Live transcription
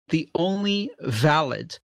the only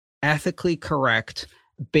valid, ethically correct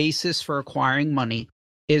basis for acquiring money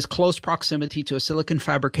is close proximity to a silicon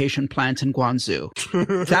fabrication plant in Guangzhou.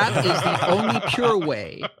 That is the only pure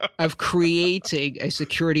way of creating a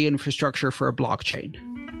security infrastructure for a blockchain.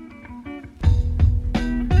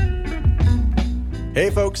 Hey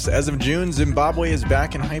folks, as of June, Zimbabwe is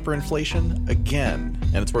back in hyperinflation again.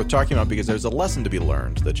 And it's worth talking about because there's a lesson to be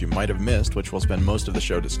learned that you might have missed, which we'll spend most of the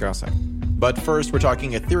show discussing. But first, we're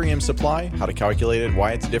talking Ethereum supply, how to calculate it,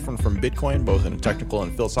 why it's different from Bitcoin, both in technical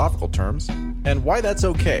and philosophical terms, and why that's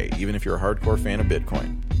okay, even if you're a hardcore fan of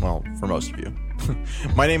Bitcoin. Well, for most of you.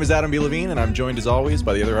 My name is Adam B. Levine, and I'm joined as always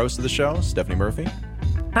by the other host of the show, Stephanie Murphy.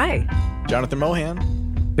 Hi. Jonathan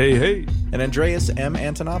Mohan. Hey, hey. And Andreas M.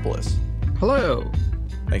 Antonopoulos. Hello.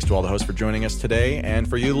 Thanks to all the hosts for joining us today, and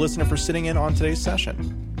for you, the listener, for sitting in on today's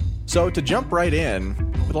session. So to jump right in,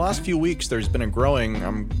 over the last few weeks, there's been a growing,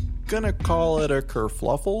 I'm going to call it a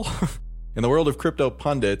kerfluffle, in the world of crypto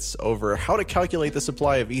pundits over how to calculate the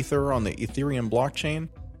supply of Ether on the Ethereum blockchain,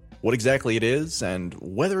 what exactly it is, and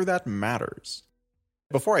whether that matters.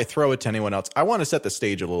 Before I throw it to anyone else, I want to set the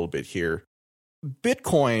stage a little bit here.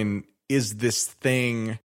 Bitcoin is this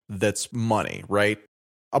thing that's money, right?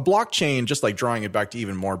 A blockchain, just like drawing it back to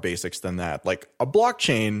even more basics than that, like a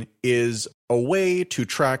blockchain is a way to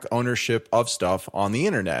track ownership of stuff on the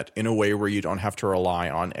internet in a way where you don't have to rely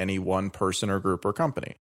on any one person or group or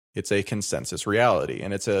company. It's a consensus reality,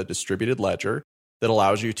 and it's a distributed ledger that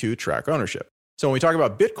allows you to track ownership. So when we talk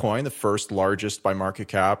about Bitcoin, the first largest by market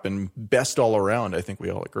cap and best all around, I think we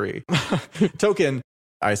all agree, token,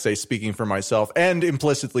 I say speaking for myself and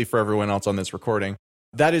implicitly for everyone else on this recording,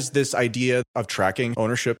 that is this idea of tracking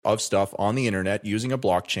ownership of stuff on the internet using a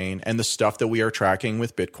blockchain, and the stuff that we are tracking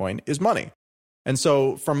with Bitcoin is money. And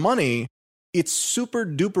so for money, it's super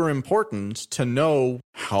duper important to know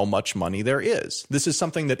how much money there is. This is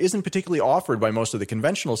something that isn't particularly offered by most of the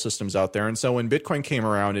conventional systems out there. And so when Bitcoin came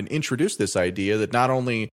around and introduced this idea that not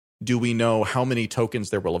only do we know how many tokens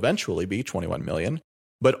there will eventually be, 21 million,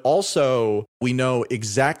 but also we know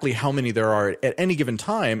exactly how many there are at any given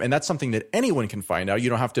time. And that's something that anyone can find out.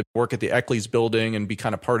 You don't have to work at the Eccles building and be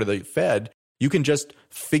kind of part of the Fed. You can just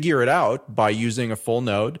figure it out by using a full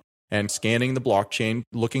node and scanning the blockchain,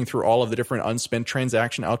 looking through all of the different unspent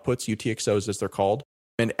transaction outputs, UTXOs as they're called,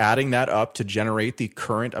 and adding that up to generate the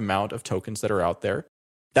current amount of tokens that are out there.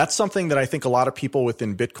 That's something that I think a lot of people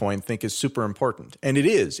within Bitcoin think is super important. And it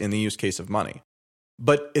is in the use case of money.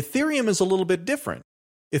 But Ethereum is a little bit different.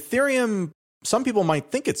 Ethereum, some people might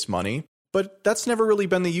think it's money, but that's never really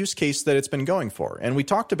been the use case that it's been going for. And we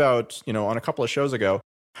talked about, on a couple of shows ago,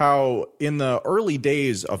 how in the early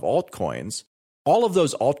days of altcoins, all of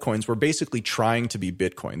those altcoins were basically trying to be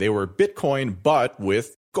Bitcoin. They were Bitcoin, but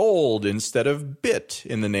with gold instead of bit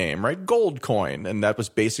in the name, right? Gold coin. And that was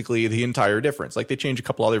basically the entire difference. Like they changed a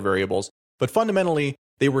couple other variables, but fundamentally,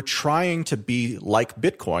 they were trying to be like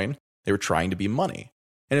Bitcoin. They were trying to be money.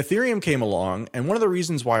 And Ethereum came along, and one of the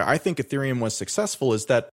reasons why I think Ethereum was successful is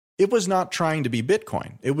that it was not trying to be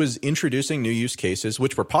Bitcoin. It was introducing new use cases,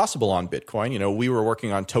 which were possible on Bitcoin. We were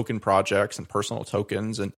working on token projects and personal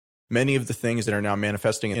tokens, and many of the things that are now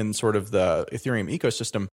manifesting in sort of the Ethereum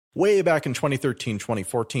ecosystem way back in 2013,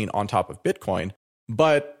 2014 on top of Bitcoin.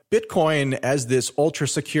 But Bitcoin, as this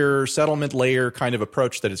ultra-secure settlement layer kind of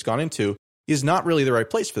approach that it's gone into, is not really the right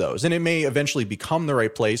place for those. And it may eventually become the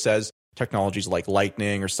right place as technologies like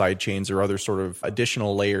Lightning or sidechains or other sort of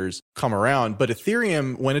additional layers come around. But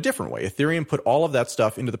Ethereum went a different way. Ethereum put all of that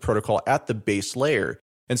stuff into the protocol at the base layer.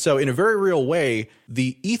 And so in a very real way,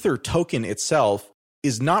 the Ether token itself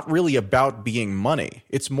is not really about being money.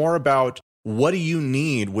 It's more about what do you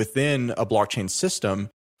need within a blockchain system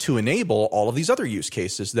to enable all of these other use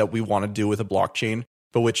cases that we want to do with a blockchain,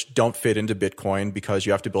 but which don't fit into Bitcoin because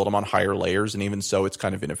you have to build them on higher layers. And even so, it's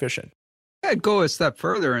kind of inefficient. I'd go a step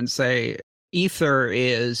further and say Ether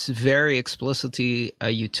is very explicitly a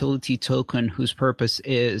utility token whose purpose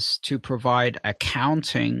is to provide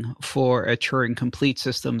accounting for a Turing-complete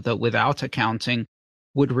system that without accounting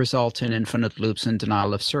would result in infinite loops and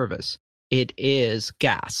denial of service. It is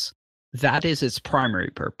gas. That is its primary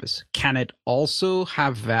purpose. Can it also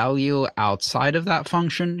have value outside of that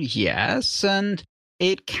function? Yes, and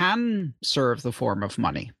it can serve the form of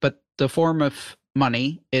money, but the form of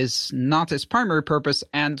money is not its primary purpose,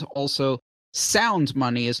 and also sound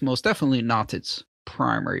money is most definitely not its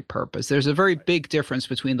primary purpose. There's a very big difference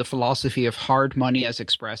between the philosophy of hard money as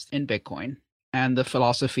expressed in Bitcoin and the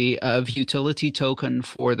philosophy of utility token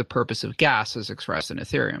for the purpose of gas as expressed in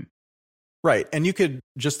Ethereum. Right. And you could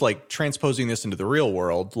just like transposing this into the real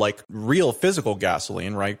world, like real physical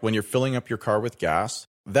gasoline, right? When you're filling up your car with gas,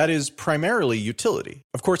 that is primarily utility.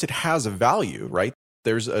 Of course, it has a value, right?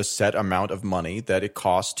 There's a set amount of money that it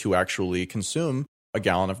costs to actually consume a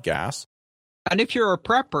gallon of gas. And if you're a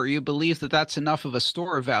prepper, you believe that that's enough of a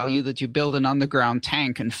store of value that you build an underground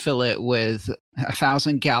tank and fill it with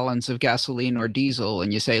 1,000 gallons of gasoline or diesel.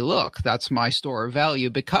 And you say, look, that's my store of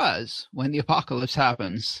value, because when the apocalypse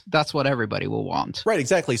happens, that's what everybody will want. Right,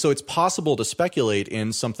 exactly. So it's possible to speculate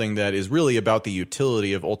in something that is really about the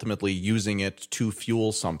utility of ultimately using it to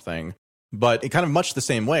fuel something. But it kind of much the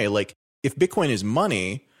same way, like if Bitcoin is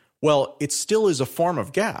money, well, it still is a form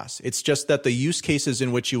of gas. It's just that the use cases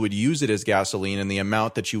in which you would use it as gasoline and the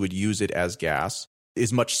amount that you would use it as gas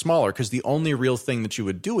is much smaller, because the only real thing that you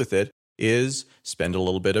would do with it is spend a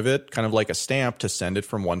little bit of it, kind of like a stamp, to send it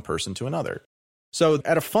from one person to another. So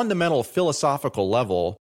at a fundamental philosophical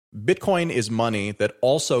level, Bitcoin is money that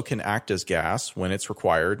also can act as gas when it's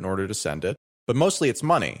required in order to send it, but mostly it's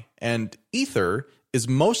money. And Ether is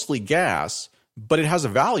mostly gas, but it has a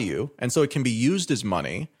value, and so it can be used as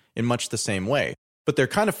money in much the same way. But they're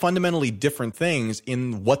kind of fundamentally different things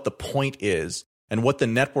in what the point is and what the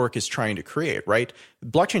network is trying to create, right?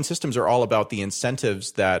 Blockchain systems are all about the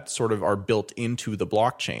incentives that sort of are built into the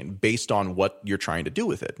blockchain based on what you're trying to do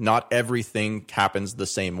with it. Not everything happens the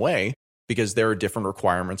same way, because there are different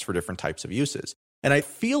requirements for different types of uses. And I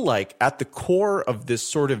feel like at the core of this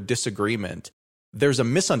sort of disagreement, there's a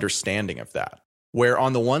misunderstanding of that, where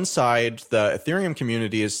on the one side, the Ethereum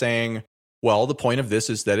community is saying, well, the point of this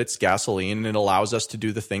is that it's gasoline and it allows us to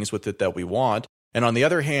do the things with it that we want. And on the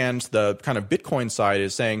other hand, the kind of Bitcoin side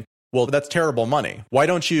is saying, well, that's terrible money. Why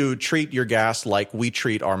don't you treat your gas like we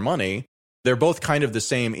treat our money? They're both kind of the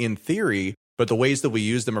same in theory, but the ways that we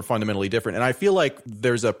use them are fundamentally different. And I feel like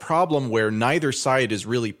there's a problem where neither side is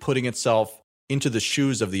really putting itself into the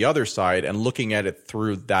shoes of the other side and looking at it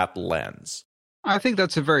through that lens. I think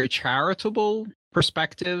that's a very charitable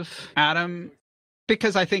perspective, Adam.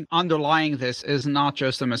 Because I think underlying this is not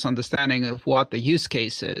just a misunderstanding of what the use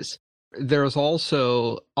case is. There's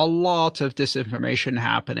also a lot of disinformation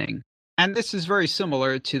happening. And this is very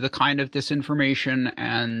similar to the kind of disinformation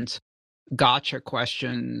and gotcha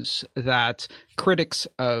questions that critics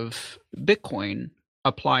of Bitcoin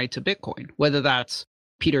apply to Bitcoin, whether that's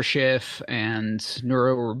Peter Schiff and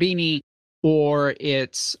Nuro Rubini, or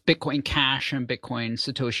it's Bitcoin Cash and Bitcoin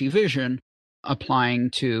Satoshi Vision applying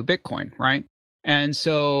to Bitcoin, right? And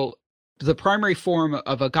so the primary form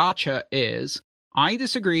of a gotcha is, I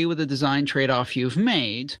disagree with the design trade-off you've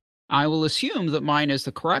made. I will assume that mine is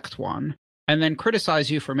the correct one, and then criticize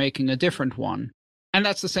you for making a different one. And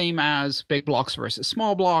that's the same as big blocks versus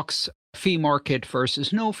small blocks, fee market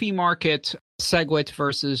versus no fee market, SegWit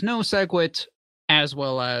versus no SegWit, as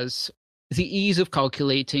well as the ease of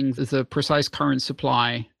calculating the precise current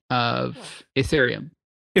supply of Ethereum.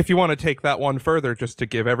 If you want to take that one further, just to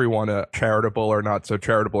give everyone a charitable or not so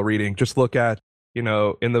charitable reading, just look at, in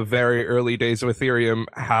the very early days of Ethereum,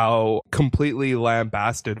 how completely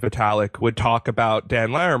lambasted Vitalik would talk about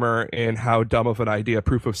Dan Larimer and how dumb of an idea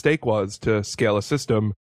proof of stake was to scale a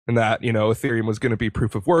system, and that, Ethereum was going to be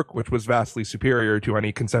proof of work, which was vastly superior to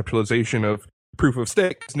any conceptualization of proof of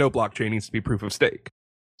stake. No blockchain needs to be proof of stake.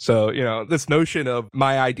 So, this notion of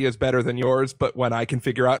my idea is better than yours, but when I can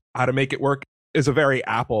figure out how to make it work, is a very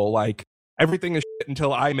Apple, like, everything is shit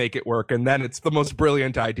until I make it work, and then it's the most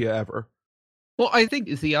brilliant idea ever. Well, I think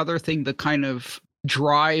the other thing that kind of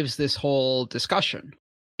drives this whole discussion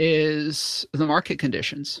is the market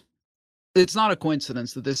conditions. It's not a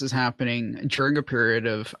coincidence that this is happening during a period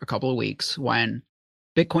of a couple of weeks when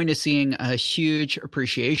Bitcoin is seeing a huge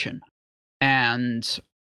appreciation. And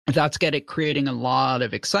that's creating a lot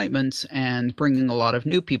of excitement and bringing a lot of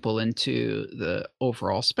new people into the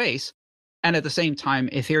overall space. And at the same time,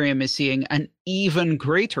 Ethereum is seeing an even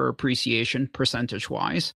greater appreciation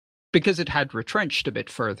percentage-wise because it had retrenched a bit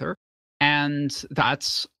further. And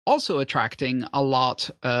that's also attracting a lot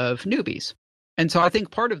of newbies. And so I think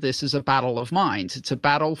part of this is a battle of minds. It's a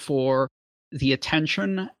battle for the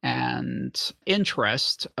attention and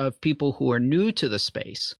interest of people who are new to the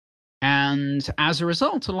space. And as a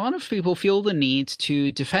result, a lot of people feel the need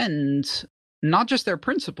to defend not just their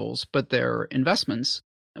principles, but their investments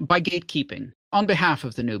by gatekeeping on behalf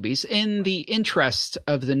of the newbies, in the interest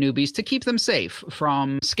of the newbies, to keep them safe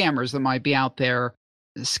from scammers that might be out there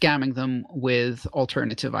scamming them with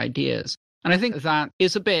alternative ideas. And I think that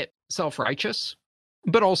is a bit self-righteous,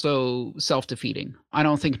 but also self-defeating. I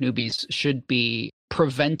don't think newbies should be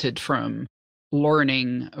prevented from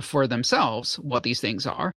learning for themselves what these things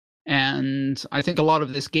are. And I think a lot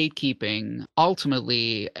of this gatekeeping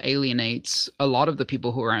ultimately alienates a lot of the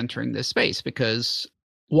people who are entering this space, because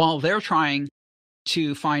while they're trying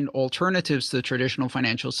to find alternatives to the traditional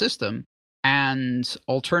financial system and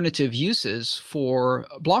alternative uses for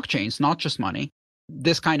blockchains, not just money.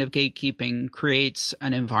 This kind of gatekeeping creates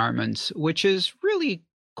an environment which is really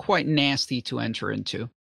quite nasty to enter into.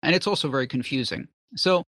 And it's also very confusing.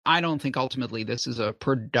 So I don't think ultimately this is a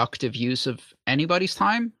productive use of anybody's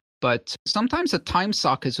time, but sometimes a time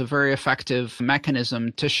suck is a very effective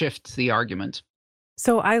mechanism to shift the argument.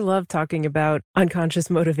 So I love talking about unconscious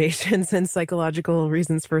motivations and psychological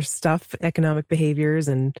reasons for stuff, economic behaviors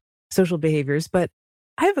and social behaviors. But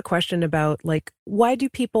I have a question about, like, why do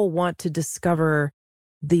people want to discover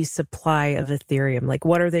the supply of Ethereum? Like,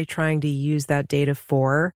 what are they trying to use that data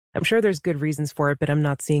for? I'm sure there's good reasons for it, but I'm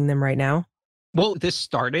not seeing them right now. Well, this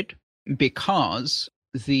started because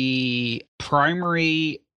the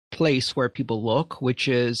primary place where people look, which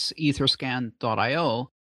is etherscan.io,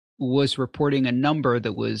 was reporting a number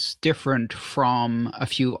that was different from a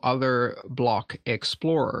few other block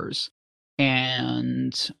explorers.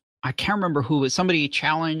 And I can't remember who, but somebody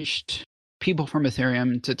challenged people from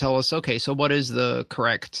Ethereum to tell us, okay, so what is the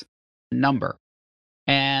correct number?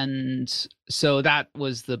 And so that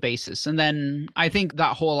was the basis. And then I think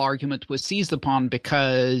that whole argument was seized upon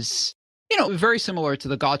because, very similar to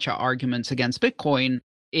the gotcha arguments against Bitcoin,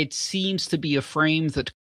 it seems to be a frame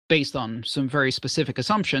that, based on some very specific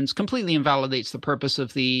assumptions, completely invalidates the purpose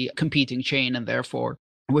of the competing chain. And therefore,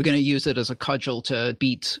 we're going to use it as a cudgel to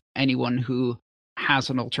beat anyone who has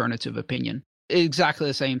an alternative opinion. Exactly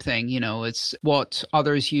the same thing. It's what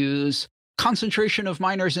others use. Concentration of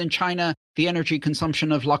miners in China, the energy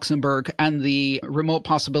consumption of Luxembourg, and the remote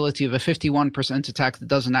possibility of a 51% attack that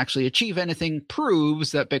doesn't actually achieve anything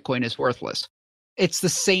proves that Bitcoin is worthless. It's the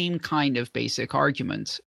same kind of basic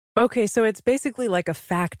argument. Okay, so it's basically like a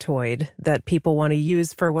factoid that people want to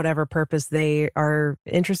use for whatever purpose they are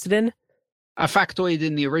interested in? A factoid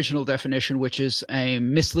in the original definition, which is a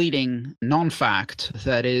misleading non-fact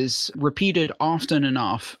that is repeated often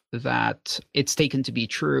enough that it's taken to be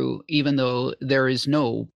true, even though there is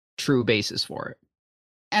no true basis for it.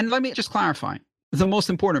 And let me just clarify the most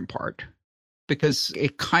important part, because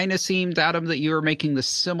it kind of seemed, Adam, that you were making the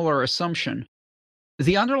similar assumption.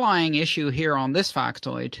 The underlying issue here on this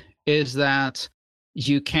factoid is that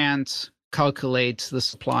you can't calculate the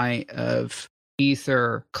supply of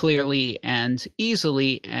Ether clearly and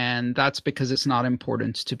easily, and that's because it's not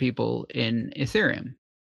important to people in Ethereum.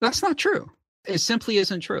 That's not true. It simply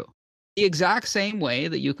isn't true. The exact same way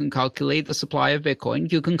that you can calculate the supply of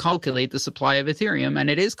Bitcoin, you can calculate the supply of Ethereum, and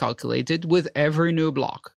it is calculated with every new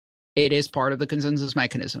block. It is part of the consensus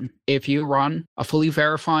mechanism. If you run a fully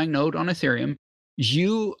verifying node on Ethereum,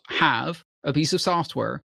 you have a piece of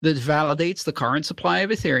software that validates the current supply of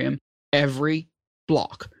Ethereum every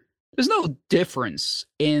block. There's no difference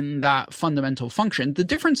in that fundamental function. The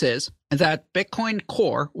difference is that Bitcoin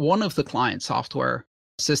Core, one of the client software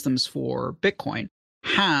systems for Bitcoin,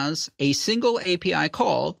 has a single API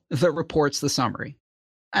call that reports the summary.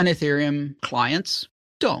 And Ethereum clients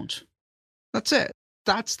don't. That's it.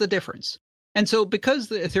 That's the difference. And so because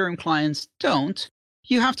the Ethereum clients don't,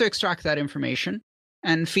 you have to extract that information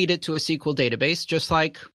and feed it to a SQL database, just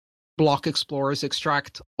like block explorers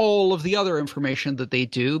extract all of the other information that they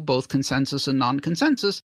do, both consensus and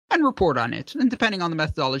non-consensus, and report on it. And depending on the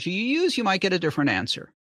methodology you use, you might get a different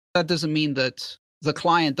answer. That doesn't mean that the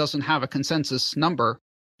client doesn't have a consensus number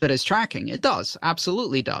that is tracking. It does,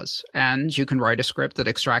 absolutely does. And you can write a script that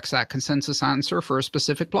extracts that consensus answer for a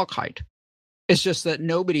specific block height. It's just that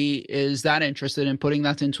nobody is that interested in putting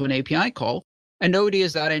that into an API call. And nobody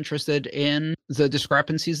is that interested in the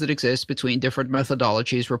discrepancies that exist between different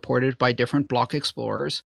methodologies reported by different block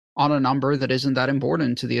explorers on a number that isn't that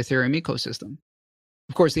important to the Ethereum ecosystem.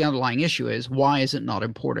 Of course, the underlying issue is, why is it not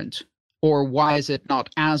important? Or why is it not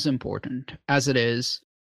as important as it is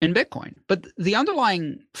in Bitcoin? But the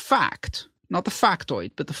underlying fact, not the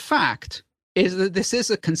factoid, but the fact is that this is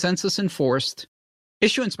a consensus-enforced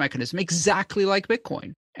issuance mechanism, exactly like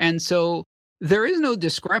Bitcoin. And so there is no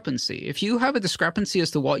discrepancy. If you have a discrepancy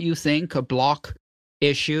as to what you think a block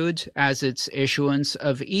issued as its issuance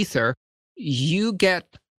of Ether, you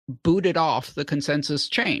get booted off the consensus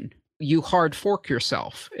chain. You hard fork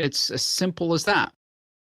yourself. It's as simple as that.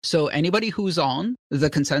 So anybody who's on the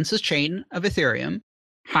consensus chain of Ethereum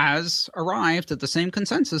has arrived at the same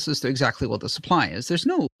consensus as to exactly what the supply is. There's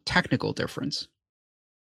no technical difference.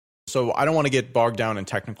 So I don't want to get bogged down in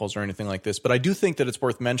technicals or anything like this, but I do think that it's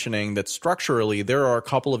worth mentioning that structurally there are a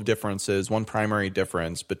couple of differences, one primary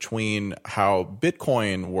difference between how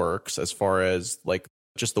Bitcoin works as far as like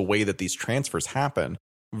just the way that these transfers happen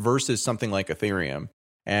versus something like Ethereum.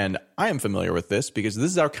 And I am familiar with this because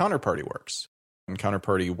this is how Counterparty works. and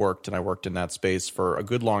Counterparty worked, and I worked in that space for a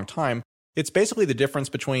good long time, it's basically the difference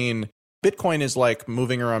between Bitcoin is like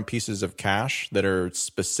moving around pieces of cash that are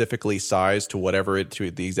specifically sized to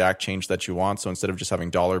the exact change that you want. So instead of just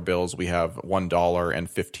having dollar bills, we have $1 and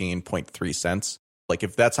 15.3 cents. Like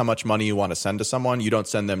if that's how much money you want to send to someone, you don't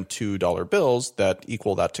send them $2 bills that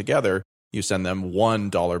equal that together. You send them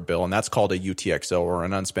 $1 bill, and that's called a UTXO, or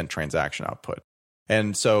an unspent transaction output.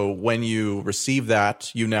 And so when you receive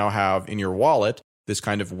that, you now have in your wallet this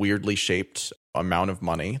kind of weirdly shaped amount of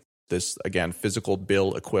money, this, again, physical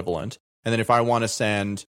bill equivalent. And then if I want to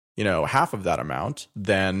send, half of that amount,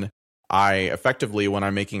 then I effectively, when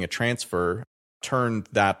I'm making a transfer, turn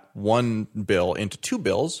that one bill into two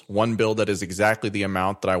bills, one bill that is exactly the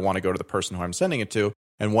amount that I want to go to the person who I'm sending it to,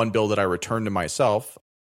 and one bill that I return to myself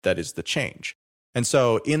that is the change. And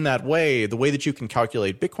so in that way, the way that you can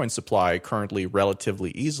calculate Bitcoin supply currently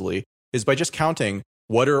relatively easily is by just counting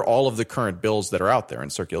what are all of the current bills that are out there in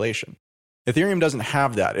circulation. Ethereum doesn't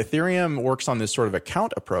have that. Ethereum works on this sort of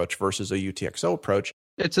account approach versus a UTXO approach.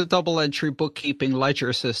 It's a double entry bookkeeping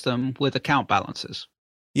ledger system with account balances.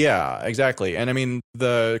 Yeah, exactly. And I mean,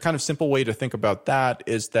 the kind of simple way to think about that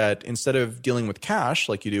is that instead of dealing with cash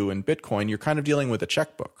like you do in Bitcoin, you're kind of dealing with a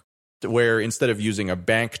checkbook, where instead of using a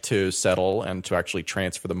bank to settle and to actually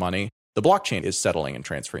transfer the money, the blockchain is settling and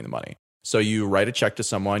transferring the money. So you write a check to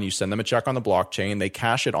someone, you send them a check on the blockchain, they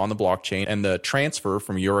cash it on the blockchain, and the transfer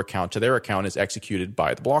from your account to their account is executed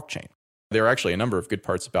by the blockchain. There are actually a number of good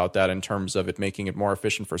parts about that in terms of it making it more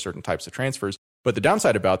efficient for certain types of transfers. But the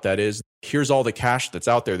downside about that is here's all the cash that's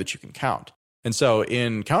out there that you can count. And so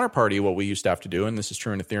in Counterparty, what we used to have to do, and this is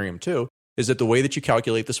true in Ethereum too, is that the way that you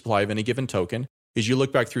calculate the supply of any given token is you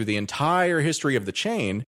look back through the entire history of the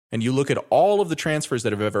chain and you look at all of the transfers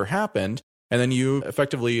that have ever happened, and then you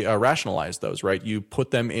effectively rationalize those, right? You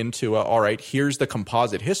put them into, all right, here's the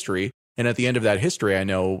composite history. And at the end of that history, I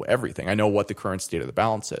know everything. I know what the current state of the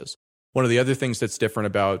balance is. One of the other things that's different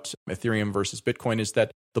about Ethereum versus Bitcoin is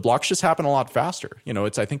that the blocks just happen a lot faster.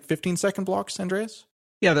 It's, I think, 15-second blocks, Andreas?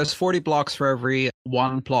 Yeah, there's 40 blocks for every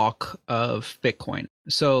one block of Bitcoin.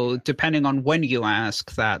 So depending on when you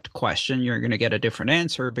ask that question, you're going to get a different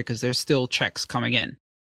answer because there's still checks coming in.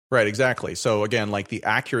 Right, exactly. So again, like the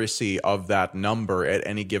accuracy of that number at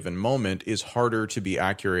any given moment is harder to be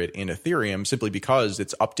accurate in Ethereum simply because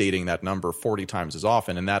it's updating that number 40 times as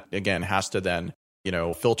often. And that, again, has to then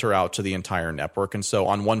filter out to the entire network. And so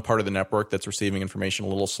on one part of the network that's receiving information a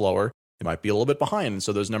little slower, it might be a little bit behind. And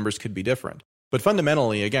so those numbers could be different. But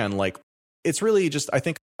fundamentally, again, like it's really just, I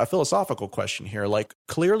think, a philosophical question here. Like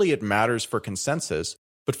clearly it matters for consensus,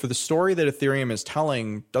 but for the story that Ethereum is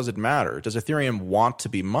telling, does it matter? Does Ethereum want to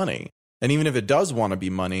be money? And even if it does want to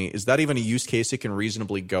be money, is that even a use case it can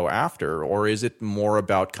reasonably go after? Or is it more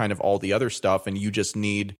about kind of all the other stuff and you just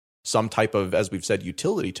need some type of, as we've said,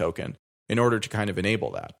 utility token in order to kind of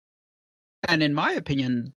enable that? And in my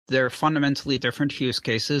opinion, they're fundamentally different use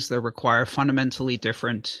cases that require fundamentally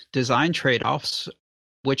different design trade-offs,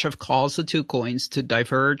 which have caused the two coins to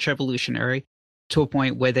diverge evolutionary to a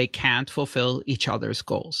point where they can't fulfill each other's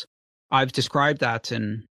goals. I've described that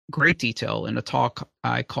in great detail in a talk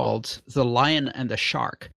I called The Lion and the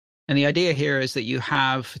Shark. And the idea here is that you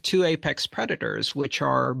have two apex predators, which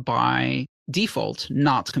are by default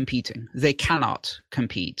not competing. They cannot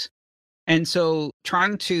compete. And so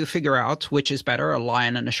trying to figure out which is better, a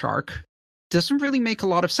lion and a shark, doesn't really make a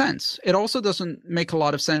lot of sense. It also doesn't make a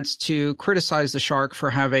lot of sense to criticize the shark for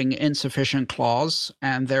having insufficient claws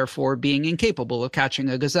and therefore being incapable of catching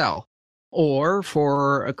a gazelle, or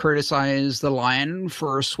for criticize the lion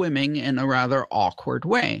for swimming in a rather awkward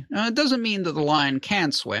way. Now, it doesn't mean that the lion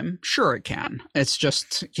can't swim. Sure it can. It's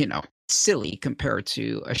just, silly compared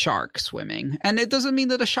to a shark swimming. And it doesn't mean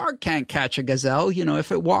that a shark can't catch a gazelle.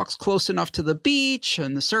 If it walks close enough to the beach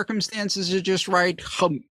and the circumstances are just right,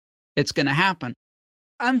 it's going to happen.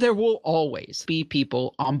 And there will always be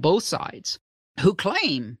people on both sides who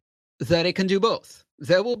claim that it can do both.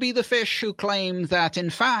 There will be the fish who claim that, in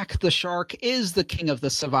fact, the shark is the king of the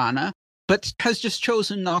savannah, but has just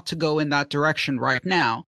chosen not to go in that direction right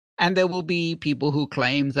now. And there will be people who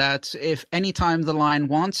claim that if any time the lion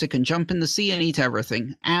wants, it can jump in the sea and eat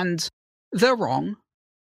everything. And they're wrong.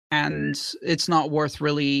 And it's not worth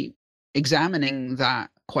really examining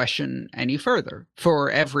that question any further.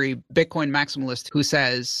 For every Bitcoin maximalist who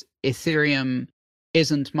says Ethereum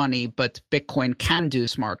isn't money, but Bitcoin can do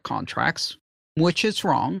smart contracts, which is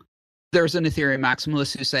wrong. There's an Ethereum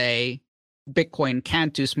maximalist who say Bitcoin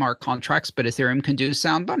can't do smart contracts, but Ethereum can do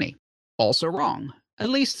sound money. Also wrong, at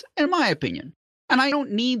least in my opinion. And I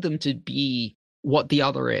don't need them to be what the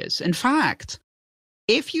other is. In fact,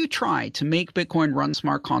 if you try to make Bitcoin run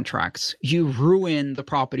smart contracts, you ruin the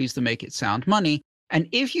properties that make it sound money. And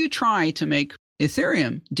if you try to make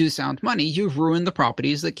Ethereum do sound money, you ruin the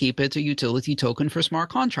properties that keep it a utility token for smart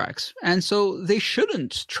contracts. And so they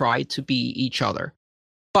shouldn't try to be each other.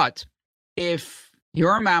 But if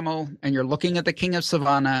you're a mammal and you're looking at the king of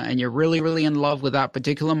Savannah and you're really, really in love with that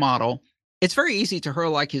particular model, it's very easy to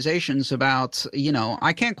hurl accusations about,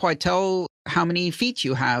 I can't quite tell how many feet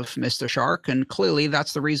you have, Mr. Shark, and clearly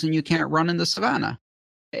that's the reason you can't run in the savannah.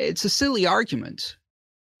 It's a silly argument.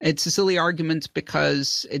 It's a silly argument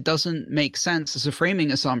because it doesn't make sense as a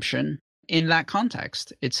framing assumption in that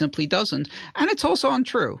context. It simply doesn't. And it's also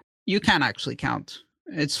untrue. You can actually count.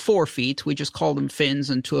 It's 4 feet. We just call them fins,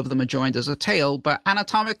 and 2 of them are joined as a tail. But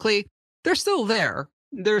anatomically, they're still there.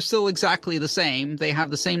 They're still exactly the same. They have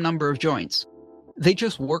the same number of joints. They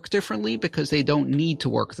just work differently because they don't need to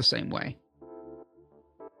work the same way.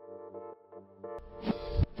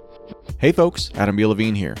 Hey folks, Adam B.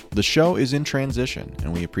 Levine here. The show is in transition,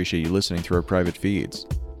 and we appreciate you listening through our private feeds.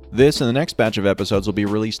 This and the next batch of episodes will be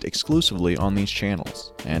released exclusively on these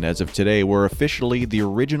channels, and as of today, we're officially the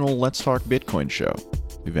original Let's Talk Bitcoin show.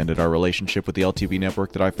 We've ended our relationship with the OLTB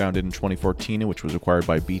network that I founded in 2014, which was acquired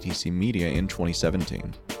by BTC Media in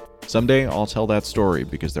 2017. Someday, I'll tell that story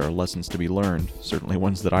because there are lessons to be learned, certainly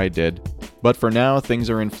ones that I did. But for now, things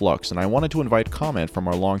are in flux, and I wanted to invite comment from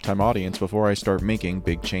our longtime audience before I start making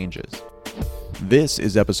big changes. This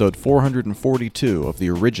is episode 442 of the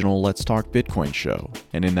original Let's Talk Bitcoin show,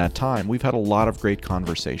 and in that time, we've had a lot of great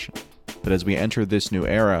conversation. But as we enter this new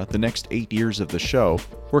era, the next 8 years of the show,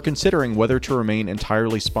 we're considering whether to remain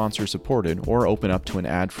entirely sponsor-supported or open up to an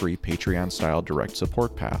ad-free Patreon-style direct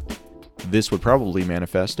support path. This would probably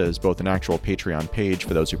manifest as both an actual Patreon page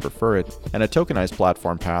for those who prefer it, and a tokenized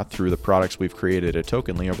platform path through the products we've created at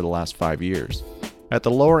Tokenly over the last 5 years. At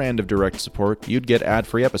the lower end of direct support, you'd get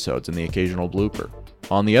ad-free episodes and the occasional blooper.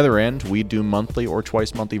 On the other end, we'd do monthly or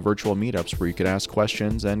twice-monthly virtual meetups where you could ask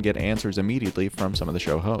questions and get answers immediately from some of the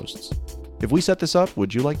show hosts. If we set this up,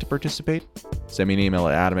 would you like to participate? Send me an email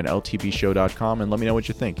at adam@ltbshow.com and let me know what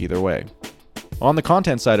you think either way. On the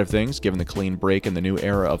content side of things, given the clean break in the new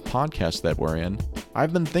era of podcasts that we're in,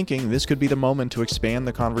 I've been thinking this could be the moment to expand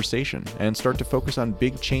the conversation and start to focus on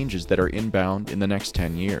big changes that are inbound in the next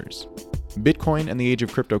 10 years. Bitcoin and the age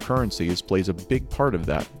of cryptocurrencies plays a big part of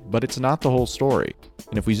that, but it's not the whole story.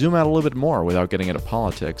 And if we zoom out a little bit more without getting into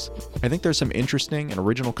politics, I think there's some interesting and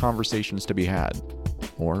original conversations to be had.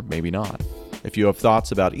 Or maybe not. If you have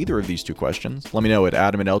thoughts about either of these two questions, let me know at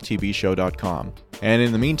adam@ltbshow.com. And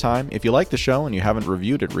in the meantime, if you like the show and you haven't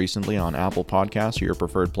reviewed it recently on Apple Podcasts or your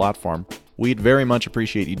preferred platform, we'd very much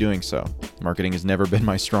appreciate you doing so. Marketing has never been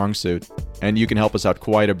my strong suit, and you can help us out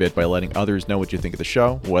quite a bit by letting others know what you think of the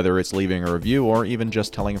show, whether it's leaving a review or even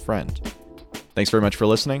just telling a friend. Thanks very much for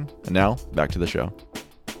listening, and now, back to the show.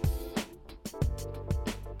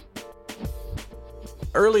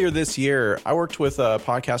 Earlier this year, I worked with a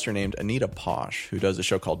podcaster named Anita Posh, who does a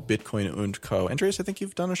show called Bitcoin und Co. Andreas, I think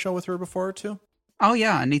you've done a show with her before, too? Oh,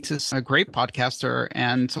 yeah. Anita's a great podcaster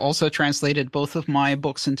and also translated both of my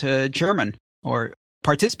books into German, or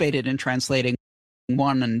participated in translating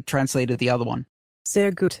one and translated the other one.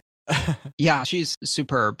 Sehr gut. Yeah, she's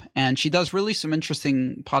superb. And she does really some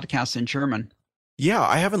interesting podcasts in German. Yeah,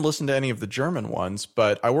 I haven't listened to any of the German ones,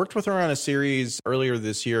 but I worked with her on a series earlier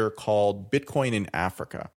this year called Bitcoin in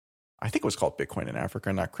Africa. I think it was called Bitcoin in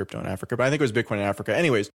Africa, not Crypto in Africa, but I think it was Bitcoin in Africa.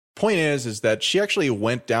 Anyways, point is that she actually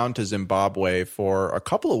went down to Zimbabwe for a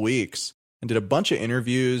couple of weeks and did a bunch of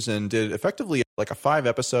interviews and did effectively like a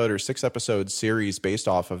 5-episode or 6-episode series based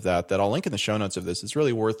off of that I'll link in the show notes of this. It's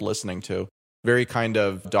really worth listening to. Very kind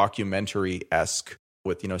of documentary-esque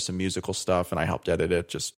with, some musical stuff, and I helped edit it,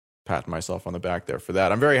 just patting myself on the back there for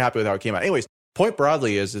that. I'm very happy with how it came out. Anyways, point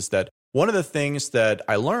broadly is that one of the things that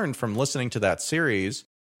I learned from listening to that series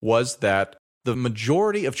was that the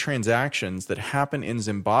majority of transactions that happen in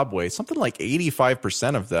Zimbabwe, something like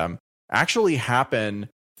 85% of them, actually happen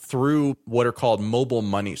through what are called mobile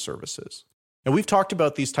money services. And we've talked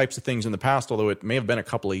about these types of things in the past, although it may have been a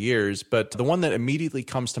couple of years, but the one that immediately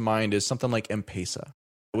comes to mind is something like M-Pesa,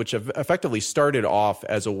 which effectively started off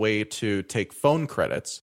as a way to take phone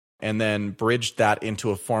credits and then bridged that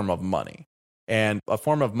into a form of money. And a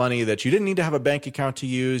form of money that you didn't need to have a bank account to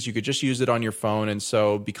use. You could just use it on your phone. And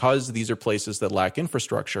so because these are places that lack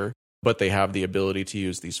infrastructure, but they have the ability to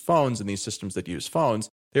use these phones and these systems that use phones,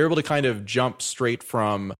 they're able to kind of jump straight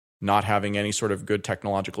from not having any sort of good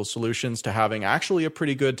technological solutions to having actually a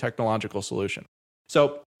pretty good technological solution.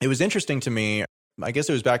 So it was interesting to me, I guess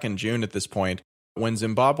it was back in June at this point, when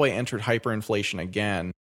Zimbabwe entered hyperinflation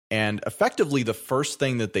again. And effectively, the first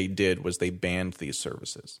thing that they did was they banned these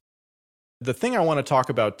services. The thing I want to talk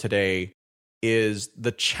about today is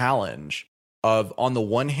the challenge of, on the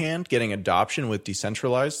one hand, getting adoption with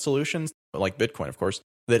decentralized solutions, like Bitcoin, of course,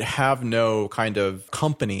 that have no kind of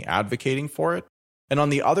company advocating for it. And on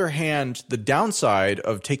the other hand, the downside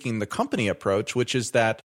of taking the company approach, which is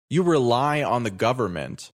that you rely on the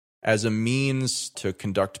government as a means to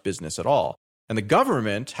conduct business at all. And the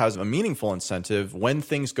government has a meaningful incentive when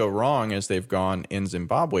things go wrong, as they've gone in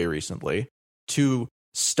Zimbabwe recently, to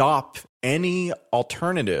stop any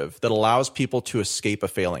alternative that allows people to escape a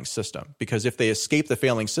failing system. Because if they escape the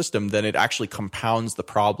failing system, then it actually compounds the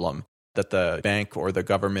problem that the bank or the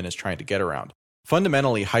government is trying to get around.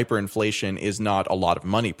 Fundamentally, hyperinflation is not a lot of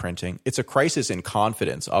money printing. It's a crisis in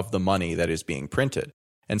confidence of the money that is being printed.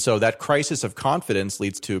 And so that crisis of confidence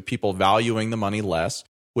leads to people valuing the money less,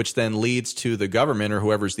 which then leads to the government or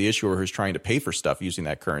whoever's the issuer who's trying to pay for stuff using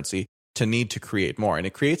that currency to need to create more. And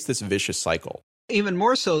it creates this vicious cycle. Even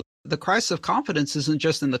more so, the crisis of confidence isn't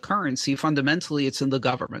just in the currency. Fundamentally, it's in the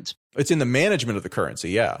government. It's in the management of the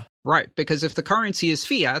currency, yeah. Right, because if the currency is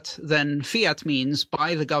fiat, then fiat means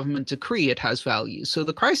by the government decree it has value. So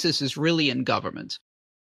the crisis is really in government.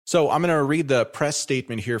 So I'm going to read the press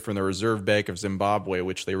statement here from the Reserve Bank of Zimbabwe,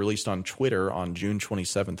 which they released on Twitter on June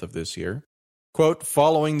 27th of this year. Quote,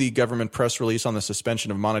 following the government press release on the suspension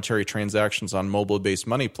of monetary transactions on mobile-based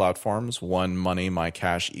money platforms, One Money,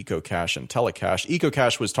 MyCash, EcoCash, and Telecash.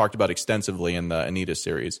 EcoCash was talked about extensively in the Anita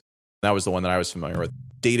series. That was the one that I was familiar with.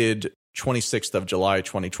 Dated 26th of July,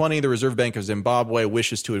 2020, the Reserve Bank of Zimbabwe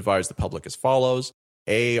wishes to advise the public as follows.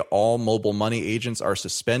 A, all mobile money agents are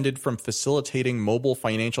suspended from facilitating mobile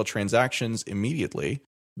financial transactions immediately.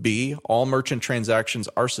 B, all merchant transactions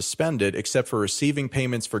are suspended except for receiving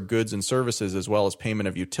payments for goods and services as well as payment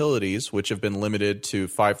of utilities, which have been limited to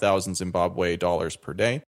 5,000 Zimbabwe dollars per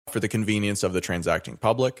day for the convenience of the transacting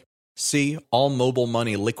public. C, all mobile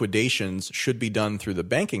money liquidations should be done through the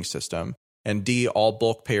banking system. And D, all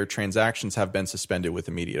bulk payer transactions have been suspended with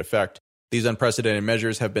immediate effect. These unprecedented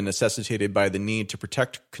measures have been necessitated by the need to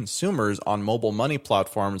protect consumers on mobile money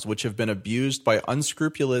platforms, which have been abused by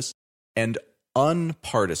unscrupulous and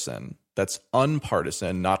unpartisan, that's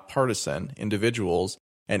unpartisan, not partisan, individuals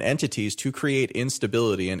and entities to create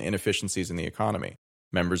instability and inefficiencies in the economy.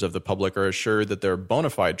 Members of the public are assured that their bona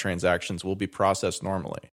fide transactions will be processed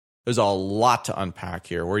normally. There's a lot to unpack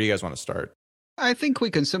here. Where do you guys want to start? I think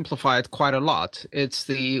we can simplify it quite a lot. It's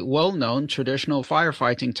the well-known traditional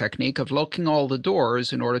firefighting technique of locking all the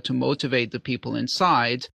doors in order to motivate the people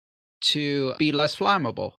inside to be less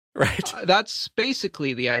flammable. Right. That's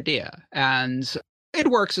basically the idea. And it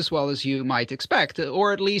works as well as you might expect,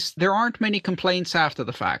 or at least there aren't many complaints after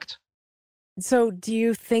the fact. So do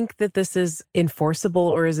you think that this is enforceable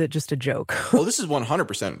or is it just a joke? Well, this is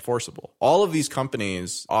 100% enforceable. All of these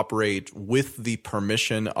companies operate with the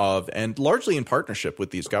permission of and largely in partnership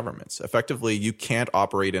with these governments. Effectively, you can't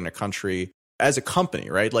operate in a country as a company,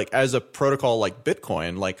 right? Like as a protocol like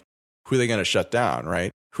Bitcoin, like who are they going to shut down,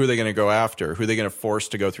 right? Who are they going to go after? Who are they going to force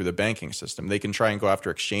to go through the banking system? They can try and go after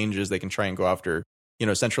exchanges. They can try and go after,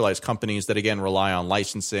 centralized companies that, again, rely on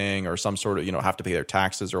licensing or some sort of, have to pay their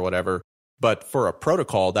taxes or whatever. But for a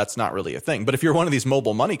protocol, that's not really a thing. But if you're one of these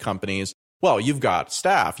mobile money companies, well, you've got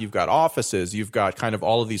staff, you've got offices, you've got kind of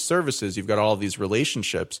all of these services, you've got all of these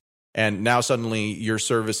relationships. And now suddenly your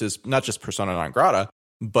service is not just persona non grata,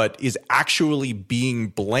 but is actually being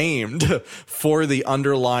blamed for the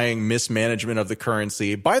underlying mismanagement of the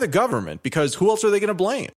currency by the government, because who else are they going to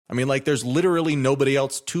blame? I mean, like, there's literally nobody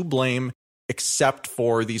else to blame except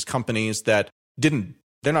for these companies that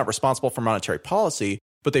they're not responsible for monetary policy,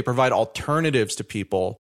 but they provide alternatives to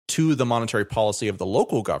people to the monetary policy of the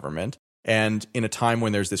local government. And in a time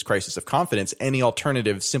when there's this crisis of confidence, any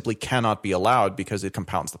alternative simply cannot be allowed because it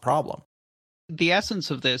compounds the problem. The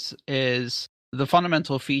essence of this is the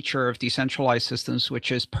fundamental feature of decentralized systems,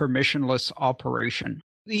 which is permissionless operation.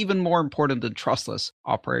 Even more important than trustless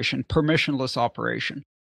operation, permissionless operation.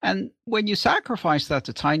 And when you sacrifice that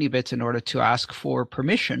a tiny bit in order to ask for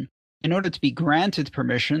permission, in order to be granted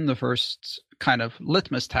permission, the first kind of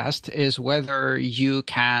litmus test is whether you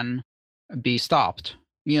can be stopped.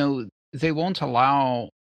 They won't allow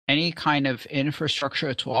any kind of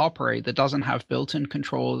infrastructure to operate that doesn't have built-in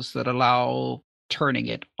controls that allow turning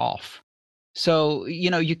it off. So,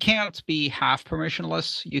 you can't be half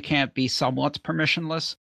permissionless. You can't be somewhat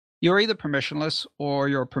permissionless. You're either permissionless or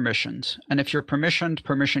you're permissioned. And if you're permissioned,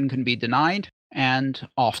 permission can be denied, and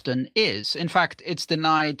often is. In fact, it's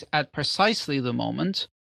denied at precisely the moment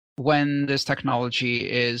when this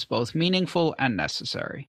technology is both meaningful and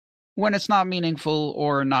necessary. when it's not meaningful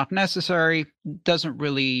or not necessary, doesn't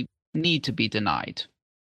really need to be denied.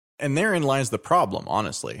 And therein lies the problem,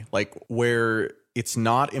 honestly. Like, where it's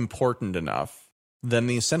not important enough, then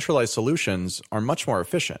these centralized solutions are much more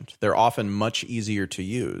efficient. They're often much easier to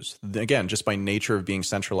use. Again, just by nature of being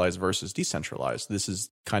centralized versus decentralized. This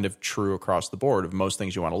is kind of true across the board of most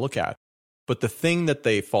things you want to look at. But the thing that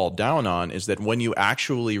they fall down on is that when you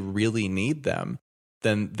actually really need them,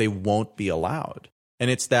 then they won't be allowed.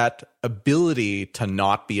 And it's that ability to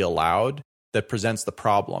not be allowed that presents the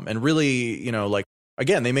problem. And really, like,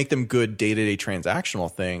 again, they make them good day-to-day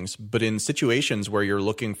transactional things, but in situations where you're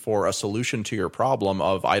looking for a solution to your problem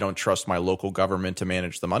of, I don't trust my local government to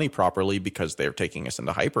manage the money properly because they're taking us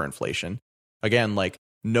into hyperinflation, again, like,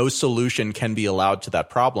 no solution can be allowed to that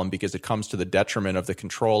problem because it comes to the detriment of the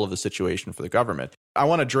control of the situation for the government. I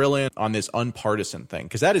want to drill in on this unpartisan thing,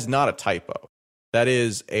 because that is not a typo. That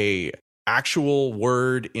is a actual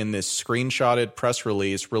word in this screenshotted press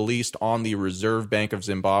release released on the Reserve Bank of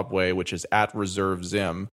Zimbabwe, which is at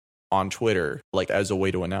ReserveZim on Twitter, like, as a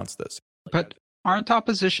way to announce this. But aren't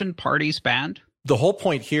opposition parties banned? The whole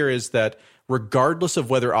point here is that regardless of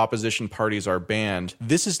whether opposition parties are banned,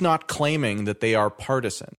 this is not claiming that they are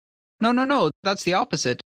partisan. No. That's the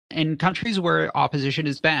opposite. In countries where opposition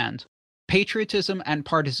is banned, patriotism and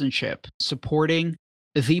partisanship, supporting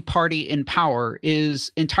the party in power,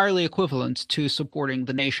 is entirely equivalent to supporting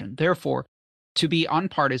the nation. Therefore, to be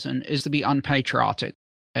unpartisan is to be unpatriotic.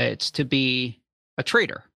 It's to be a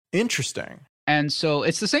traitor. Interesting. And so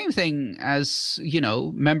it's the same thing as,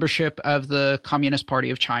 membership of the Communist Party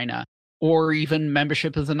of China, or even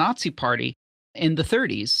membership of the Nazi Party in the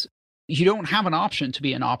 30s. You don't have an option to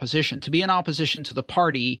be in opposition. To be in opposition to the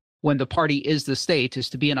party when the party is the state is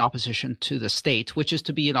to be in opposition to the state, which is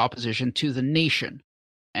to be in opposition to the nation.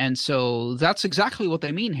 And so that's exactly what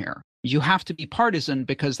they mean here. You have to be partisan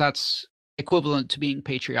because that's equivalent to being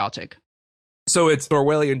patriotic. So it's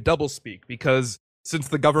Orwellian doublespeak, because since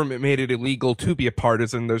the government made it illegal to be a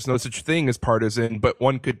partisan, there's no such thing as partisan, but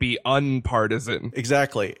one could be unpartisan.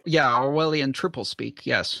 Exactly. Yeah, Orwellian triplespeak,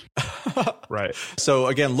 yes. Right. So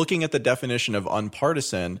again, looking at the definition of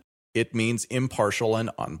unpartisan, it means impartial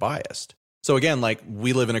and unbiased. So again, like,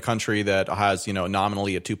 we live in a country that has,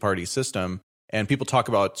 nominally a two-party system, and people talk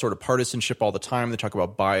about sort of partisanship all the time. They talk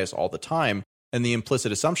about bias all the time. And the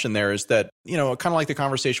implicit assumption there is that, kind of like the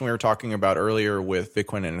conversation we were talking about earlier with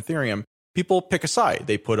Bitcoin and Ethereum, people pick a side.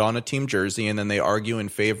 They put on a team jersey and then they argue in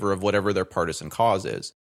favor of whatever their partisan cause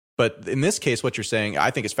is. But in this case, what you're saying,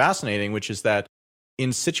 I think, is fascinating, which is that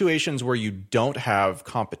in situations where you don't have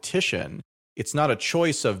competition, it's not a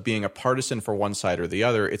choice of being a partisan for one side or the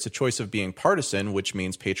other. It's a choice of being partisan, which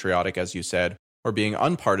means patriotic, as you said, or being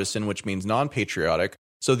unpartisan, which means non-patriotic.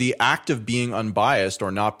 So the act of being unbiased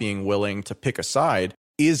or not being willing to pick a side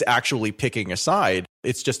is actually picking a side.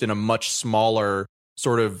 It's just in a much smaller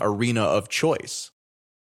sort of arena of choice.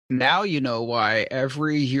 Now you know why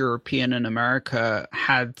every European in America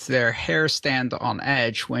had their hair stand on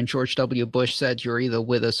edge when George W. Bush said, you're either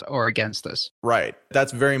with us or against us. Right.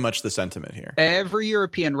 That's very much the sentiment here. Every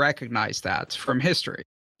European recognized that from history.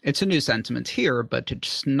 It's a new sentiment here, but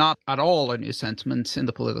it's not at all a new sentiment in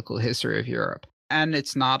the political history of Europe. And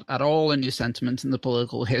it's not at all a new sentiment in the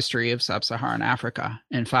political history of sub-Saharan Africa.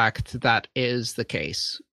 In fact, that is the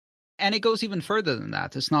case. And it goes even further than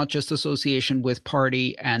that. It's not just association with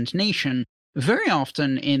party and nation. Very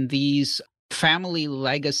often in these family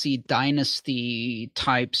legacy dynasty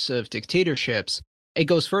types of dictatorships, it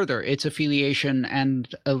goes further. It's affiliation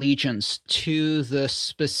and allegiance to the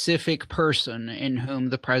specific person in whom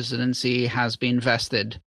the presidency has been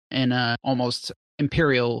vested in a almost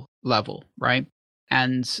imperial level, right?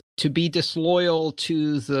 And to be disloyal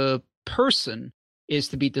to the person is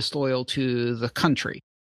to be disloyal to the country.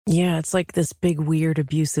 Yeah, it's like this big, weird,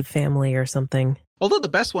 abusive family or something. Although the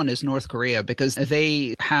best one is North Korea, because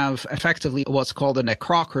they have effectively what's called a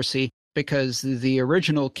necrocracy, because the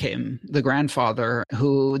original Kim, the grandfather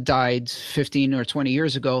who died 15 or 20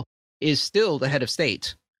 years ago, is still the head of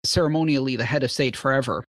state, ceremonially the head of state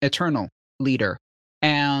forever, eternal leader.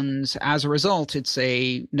 And as a result, it's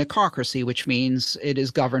a necrocracy, which means it is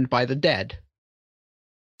governed by the dead.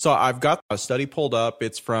 So I've got a study pulled up.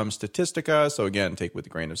 It's from Statistica. So again, take with a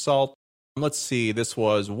grain of salt. Let's see. This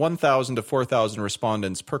was 1,000 to 4,000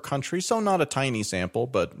 respondents per country. So not a tiny sample,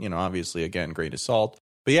 but, obviously, again, grain of salt.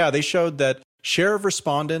 But yeah, they showed that share of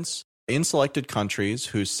respondents in selected countries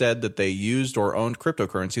who said that they used or owned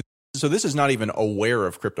cryptocurrency. So this is not even aware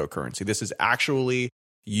of cryptocurrency. This is actually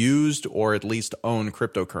used or at least own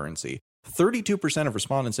cryptocurrency. 32% of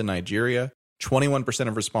respondents in Nigeria, 21%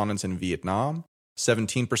 of respondents in Vietnam,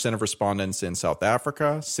 17% of respondents in South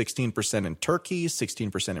Africa, 16% in Turkey,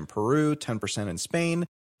 16% in Peru, 10% in Spain,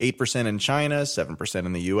 8% in China, 7%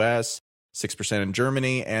 in the US, 6% in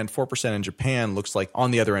Germany, and 4% in Japan looks like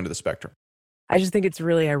on the other end of the spectrum. I just think it's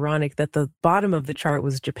really ironic that the bottom of the chart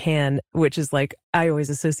was Japan, which is like, I always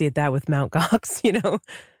associate that with Mount Gox, you know?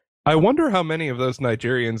 I wonder how many of those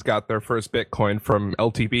Nigerians got their first Bitcoin from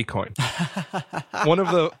LTB coin. One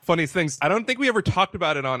of the funniest things, I don't think we ever talked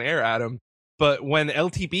about it on air, Adam, but when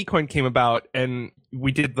LTB coin came about and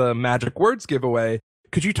we did the magic words giveaway,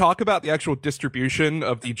 could you talk about the actual distribution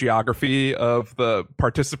of the geography of the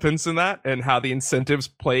participants in that and how the incentives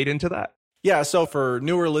played into that? Yeah, so for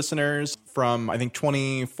newer listeners from, I think,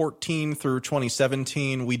 2014 through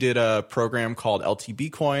 2017, we did a program called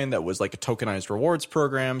LTB Coin that was like a tokenized rewards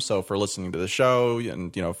program. So for listening to the show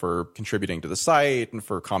and, for contributing to the site and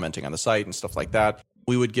for commenting on the site and stuff like that,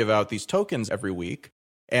 we would give out these tokens every week.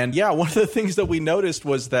 And yeah, one of the things that we noticed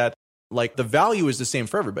was that like the value is the same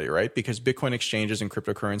for everybody, right? Because Bitcoin exchanges and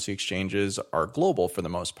cryptocurrency exchanges are global for the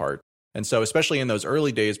most part. And so especially in those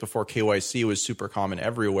early days before KYC was super common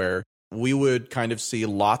everywhere, we would kind of see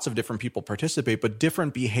lots of different people participate, but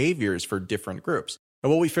different behaviors for different groups.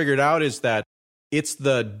 And what we figured out is that it's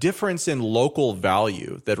the difference in local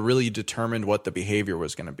value that really determined what the behavior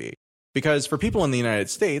was going to be. Because for people in the United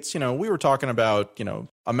States, we were talking about,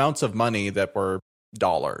 amounts of money that were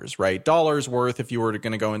dollars, right? Dollars worth if you were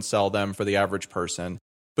going to go and sell them for the average person.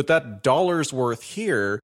 But that dollars worth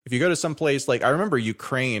here, if you go to some place like, I remember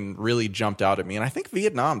Ukraine really jumped out at me, and I think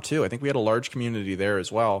Vietnam too. I think we had a large community there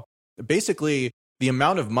as well. Basically, the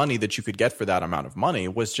amount of money that you could get for that amount of money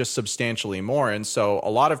was just substantially more. And so a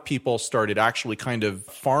lot of people started actually kind of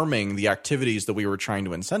farming the activities that we were trying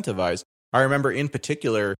to incentivize. I remember in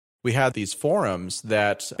particular, we had these forums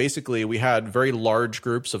that basically we had very large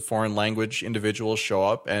groups of foreign language individuals show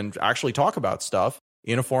up and actually talk about stuff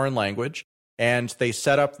in a foreign language. And they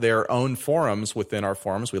set up their own forums within our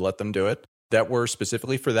forums. We let them do it that were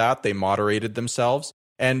specifically for that. They moderated themselves.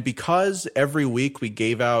 And because every week we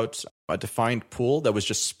gave out a defined pool that was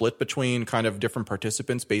just split between kind of different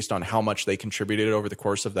participants based on how much they contributed over the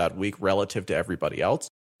course of that week relative to everybody else,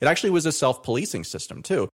 it actually was a self-policing system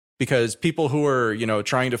too. Because people who were,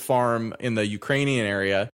 trying to farm in the Ukrainian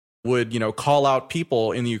area would, call out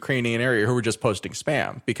people in the Ukrainian area who were just posting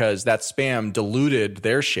spam because that spam diluted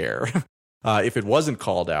their share if it wasn't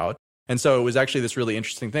called out. And so it was actually this really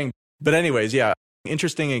interesting thing. But anyways, yeah.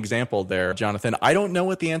 Interesting example there, Jonathan. I don't know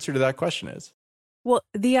what the answer to that question is. Well,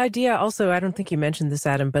 the idea also, I don't think you mentioned this,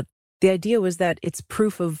 Adam, but the idea was that it's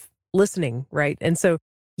proof of listening, right? And so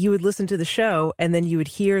you would listen to the show and then you would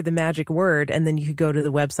hear the magic word and then you could go to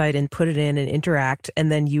the website and put it in and interact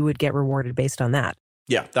and then you would get rewarded based on that.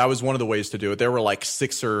 Yeah, that was one of the ways to do it. There were like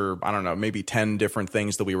 6 or, I don't know, maybe 10 different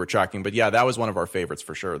things that we were tracking. But yeah, that was one of our favorites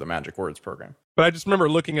for sure, the Magic Words program. But I just remember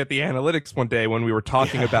looking at the analytics one day when we were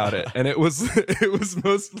talking about it, and it was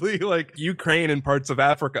mostly like Ukraine and parts of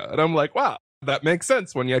Africa. And I'm like, wow, that makes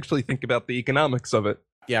sense when you actually think about the economics of it.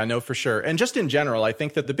 Yeah, no, for sure. And just in general, I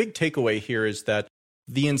think that the big takeaway here is that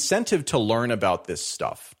the incentive to learn about this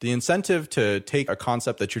stuff, the incentive to take a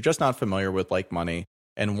concept that you're just not familiar with, like money,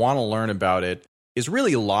 and want to learn about it, is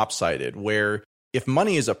really lopsided, where if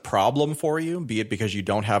money is a problem for you, be it because you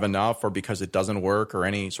don't have enough or because it doesn't work or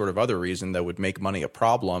any sort of other reason that would make money a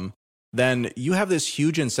problem, then you have this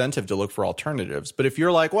huge incentive to look for alternatives. But if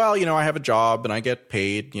you're like, well, I have a job and I get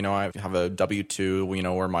paid, I have a W-2,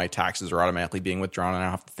 where my taxes are automatically being withdrawn and I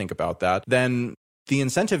don't have to think about that, then the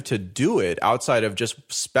incentive to do it outside of just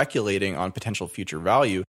speculating on potential future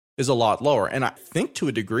value is a lot lower. And I think to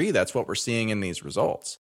a degree, that's what we're seeing in these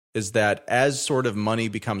results. Is that as sort of money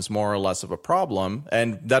becomes more or less of a problem,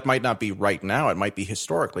 and that might not be right now, it might be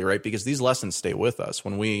historically, right? Because these lessons stay with us.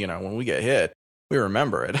 When we get hit, we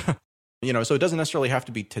remember it. So it doesn't necessarily have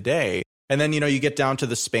to be today. And then, you get down to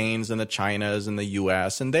the Spains and the Chinas and the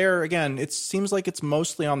US, and there, again, it seems like it's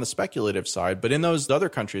mostly on the speculative side. But in those other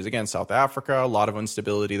countries, again, South Africa, a lot of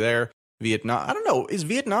instability there. Vietnam, I don't know, is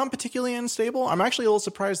Vietnam particularly unstable? I'm actually a little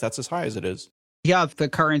surprised that's as high as it is. Yeah, the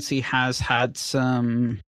currency has had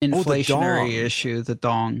some inflationary issue, the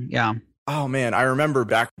dong. Yeah. Oh, man. I remember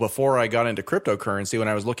back before I got into cryptocurrency when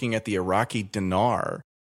I was looking at the Iraqi dinar,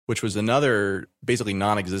 which was another basically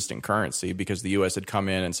non-existent currency because the U.S. had come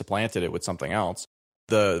in and supplanted it with something else.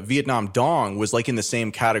 The Vietnam dong was like in the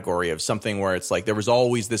same category of something where it's like there was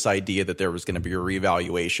always this idea that there was going to be a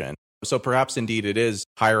revaluation. So perhaps indeed it is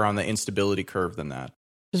higher on the instability curve than that.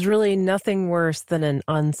 There's really nothing worse than an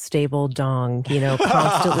unstable dong,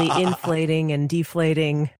 constantly inflating and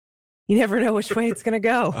deflating. You never know which way it's going to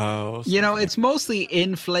go. Oh, It's mostly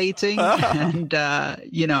inflating. And,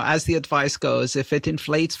 as the advice goes, if it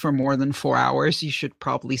inflates for more than 4 hours, you should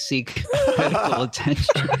probably seek medical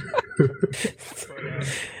attention.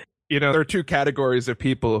 There are two categories of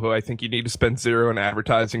people who I think you need to spend zero in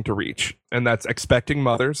advertising to reach, and that's expecting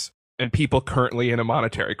mothers and people currently in a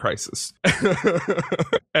monetary crisis.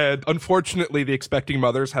 And unfortunately, the expecting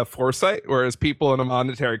mothers have foresight, whereas people in a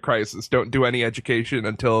monetary crisis don't do any education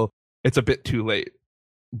until it's a bit too late.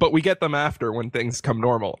 But we get them after when things come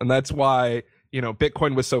normal. And that's why,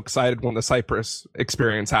 Bitcoin was so excited when the Cyprus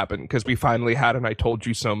experience happened, because we finally had an I told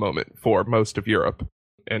you so moment for most of Europe.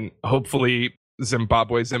 And hopefully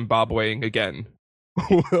Zimbabweing again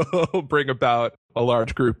will bring about a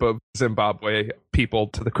large group of Zimbabwe people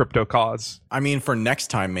to the crypto cause. I mean, for next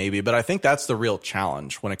time, maybe, but I think that's the real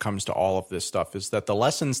challenge when it comes to all of this stuff, is that the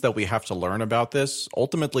lessons that we have to learn about this,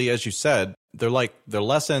 ultimately, as you said, they're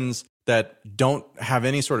lessons that don't have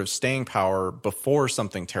any sort of staying power before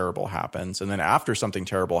something terrible happens. And then after something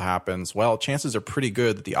terrible happens, well, chances are pretty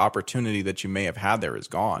good that the opportunity that you may have had there is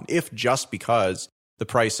gone, if just because the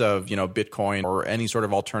price of, Bitcoin or any sort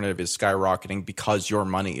of alternative is skyrocketing because your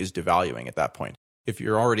money is devaluing at that point. If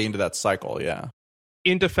you're already into that cycle, yeah.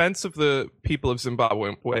 In defense of the people of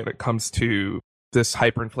Zimbabwe when it comes to this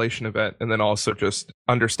hyperinflation event, and then also just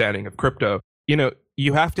understanding of crypto,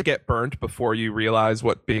 you have to get burnt before you realize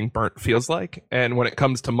what being burnt feels like. And when it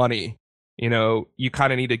comes to money, you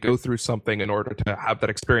kind of need to go through something in order to have that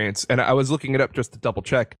experience. And I was looking it up just to double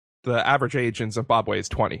check. The average age in Zimbabwe is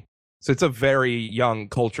 20. So it's a very young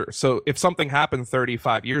culture. So if something happened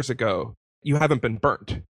 35 years ago, you haven't been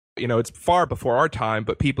burnt. It's far before our time,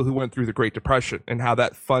 but people who went through the Great Depression and how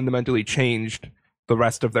that fundamentally changed the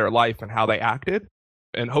rest of their life and how they acted.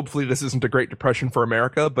 And hopefully this isn't a Great Depression for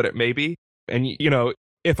America, but it may be. And,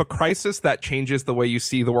 if a crisis that changes the way you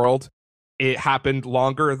see the world, it happened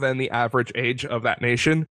longer than the average age of that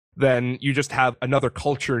nation, then you just have another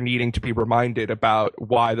culture needing to be reminded about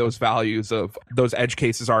why those values of those edge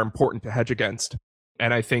cases are important to hedge against.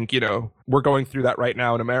 And I think, we're going through that right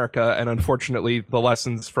now in America. And unfortunately, the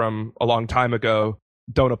lessons from a long time ago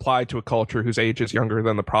don't apply to a culture whose age is younger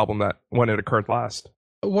than the problem that when it occurred last.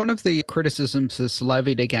 One of the criticisms that's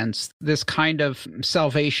levied against this kind of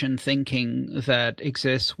salvation thinking that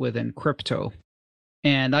exists within crypto,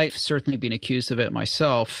 and I've certainly been accused of it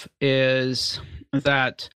myself, is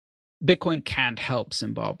that Bitcoin can't help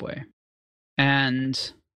Zimbabwe.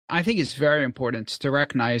 And I think it's very important to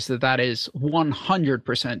recognize that that is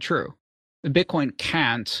 100% true. Bitcoin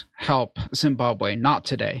can't help Zimbabwe, not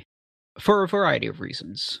today, for a variety of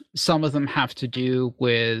reasons. Some of them have to do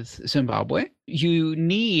with Zimbabwe. You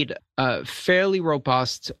need a fairly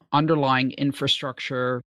robust underlying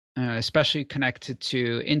infrastructure, especially connected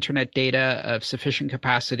to internet data of sufficient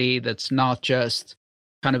capacity that's not just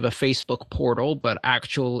kind of a Facebook portal, but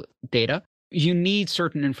actual data. You need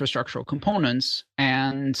certain infrastructural components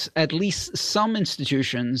and at least some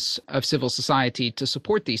institutions of civil society to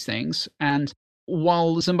support these things. And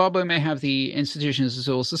while Zimbabwe may have the institutions of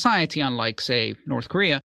civil society, unlike, say, North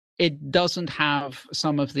Korea, it doesn't have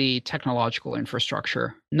some of the technological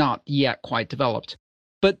infrastructure, not yet quite developed.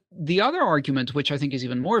 But the other argument, which I think is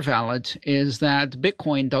even more valid, is that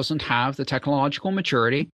Bitcoin doesn't have the technological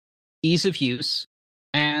maturity, ease of use,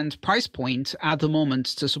 and price point at the moment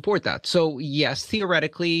to support that. So yes,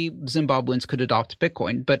 theoretically, Zimbabweans could adopt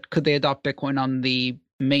Bitcoin, but could they adopt Bitcoin on the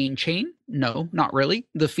main chain? No, not really.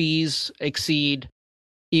 The fees exceed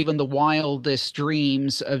even the wildest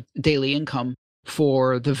dreams of daily income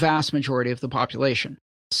for the vast majority of the population.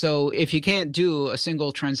 So if you can't do a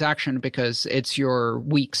single transaction because it's your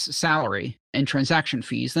week's salary in transaction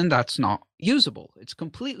fees, then that's not usable. It's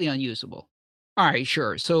completely unusable. All right,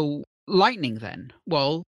 sure. So Lightning then,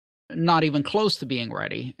 well, not even close to being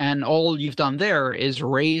ready. And all you've done there is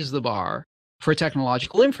raise the bar for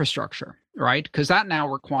technological infrastructure, right? Because that now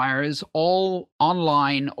requires all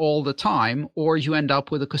online all the time, or you end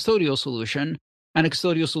up with a custodial solution, and a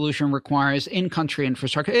custodial solution requires in-country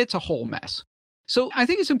infrastructure. It's a whole mess. So I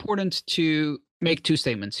think it's important to make two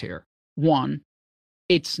statements here. One,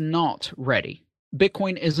 it's not ready.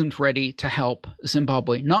 Bitcoin isn't ready to help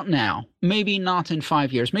Zimbabwe. Not now. Maybe not in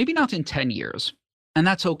 5 years. Maybe not in 10 years. And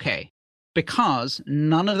that's okay, because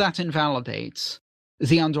none of that invalidates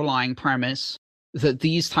the underlying premise that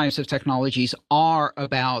these types of technologies are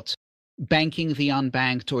about banking the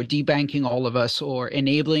unbanked or debanking all of us or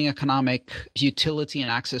enabling economic utility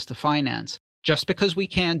and access to finance. Just because we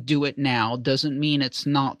can't do it now doesn't mean it's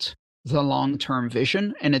not the long-term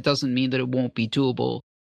vision, and it doesn't mean that it won't be doable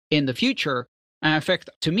in the future. And in fact,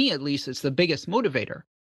 to me at least, it's the biggest motivator.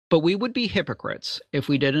 But we would be hypocrites if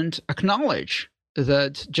we didn't acknowledge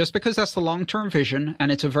that just because that's the long-term vision,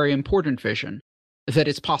 and it's a very important vision, that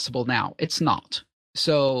it's possible now. It's not.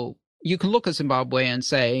 So you can look at Zimbabwe and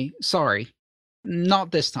say, sorry,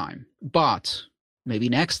 not this time, but maybe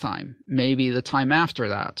next time, maybe the time after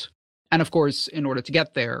that. And of course, in order to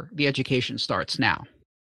get there, the education starts now.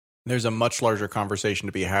 There's a much larger conversation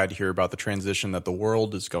to be had here about the transition that the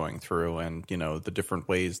world is going through and, the different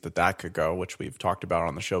ways that that could go, which we've talked about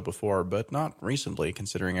on the show before, but not recently,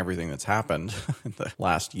 considering everything that's happened in the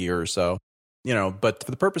last year or so. But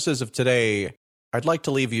for the purposes of today, I'd like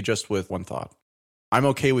to leave you just with one thought. I'm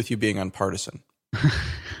okay with you being unpartisan.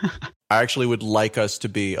 I actually would like us to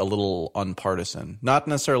be a little unpartisan, not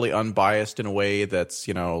necessarily unbiased in a way that's,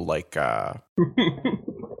 going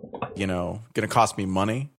to cost me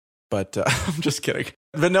money. But I'm just kidding.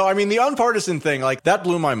 But no, I mean, the unpartisan thing, that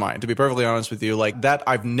blew my mind, to be perfectly honest with you. That,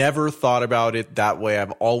 I've never thought about it that way.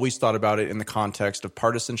 I've always thought about it in the context of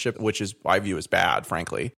partisanship, which is, I view as bad,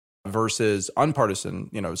 frankly, versus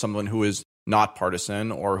unpartisan, someone who is not partisan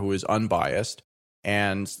or who is unbiased.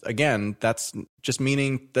 And again, that's just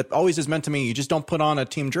meaning that always has meant to me, you just don't put on a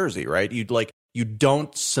team jersey, right? You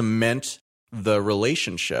don't cement the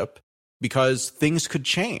relationship because things could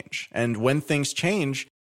change. And when things change,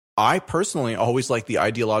 I personally always like the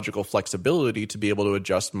ideological flexibility to be able to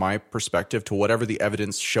adjust my perspective to whatever the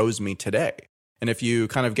evidence shows me today. And if you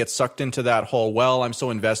kind of get sucked into that whole, well, I'm so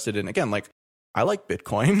invested in, again, I like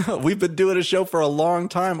Bitcoin. We've been doing a show for a long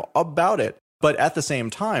time about it. But at the same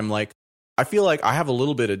time, I feel like I have a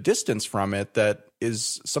little bit of distance from it that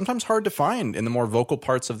is sometimes hard to find in the more vocal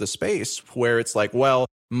parts of the space where it's well,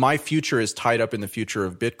 my future is tied up in the future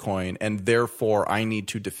of Bitcoin, and therefore I need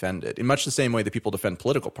to defend it in much the same way that people defend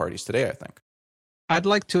political parties today, I think. I'd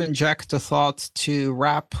like to inject a thought to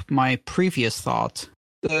wrap my previous thought.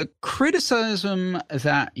 The criticism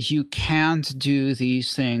that you can't do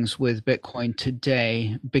these things with Bitcoin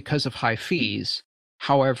today because of high fees,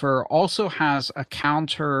 however, also has a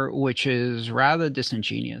counter which is rather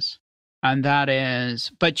disingenuous. And that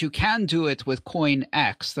is, but you can do it with coin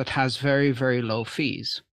X that has very, very low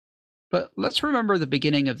fees. But let's remember the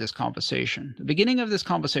beginning of this conversation. The beginning of this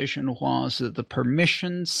conversation was that the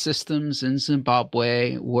permission systems in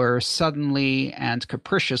Zimbabwe were suddenly and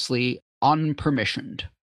capriciously unpermissioned,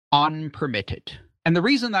 unpermitted. And the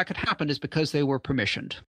reason that could happen is because they were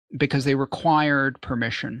permissioned, because they required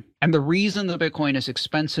permission. And the reason that Bitcoin is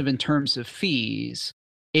expensive in terms of fees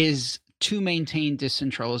is to maintain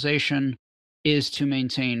decentralization, is to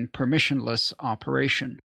maintain permissionless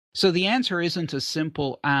operation. So the answer isn't as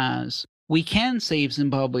simple as we can save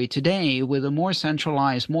Zimbabwe today with a more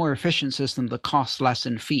centralized, more efficient system that costs less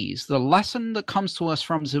in fees. The lesson that comes to us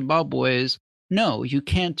from Zimbabwe is, no, you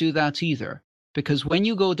can't do that either. Because when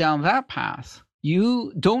you go down that path,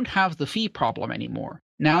 you don't have the fee problem anymore.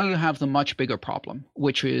 Now you have the much bigger problem,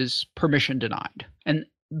 which is permission denied. And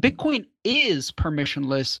Bitcoin is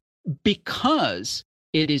permissionless because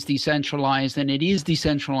it is decentralized, and it is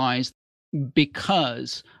decentralized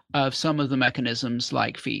because of some of the mechanisms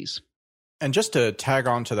like fees. And just to tag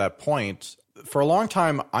on to that point, for a long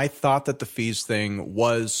time, I thought that the fees thing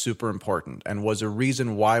was super important and was a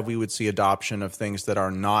reason why we would see adoption of things that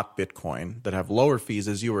are not Bitcoin, that have lower fees,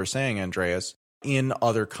 as you were saying, Andreas, in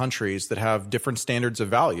other countries that have different standards of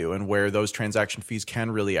value and where those transaction fees can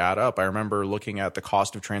really add up. I remember looking at the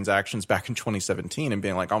cost of transactions back in 2017 and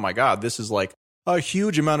being like, oh my God, this is a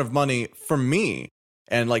huge amount of money for me.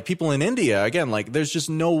 And people in India, again, there's just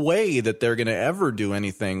no way that they're going to ever do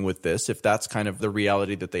anything with this if that's kind of the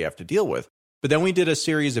reality that they have to deal with. But then we did a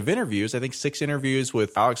series of interviews, I think 6 interviews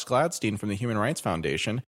with Alex Gladstein from the Human Rights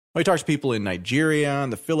Foundation. We talked to people in Nigeria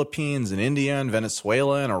and the Philippines and India and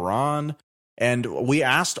Venezuela and Iran. And we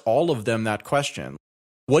asked all of them that question.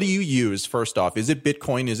 What do you use, first off? Is it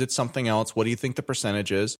Bitcoin? Is it something else? What do you think the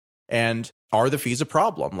percentage is? And are the fees a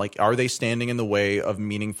problem? Are they standing in the way of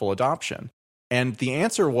meaningful adoption? And the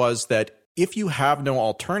answer was that if you have no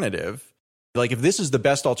alternative, if this is the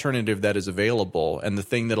best alternative that is available and the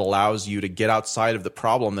thing that allows you to get outside of the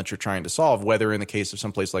problem that you're trying to solve, whether in the case of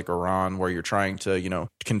someplace like Iran where you're trying to,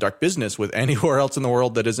 conduct business with anywhere else in the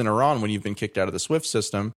world that isn't Iran when you've been kicked out of the SWIFT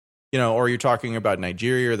system, or you're talking about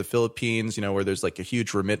Nigeria or the Philippines, where there's a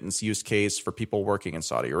huge remittance use case for people working in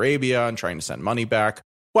Saudi Arabia and trying to send money back.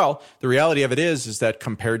 Well, the reality of it is that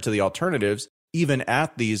compared to the alternatives, even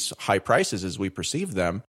at these high prices as we perceive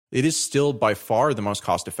them, it is still by far the most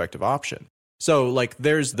cost-effective option. So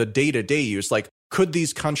there's the day-to-day use. Could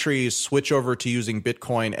these countries switch over to using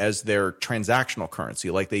Bitcoin as their transactional currency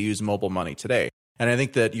like they use mobile money today? And I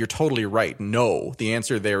think that you're totally right. No, the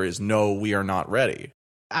answer there is no, we are not ready.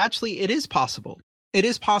 Actually, it is possible. It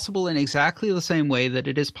is possible in exactly the same way that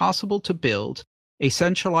it is possible to build a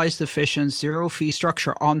centralized, efficient, zero-fee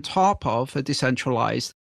structure on top of a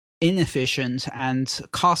decentralized, inefficient, and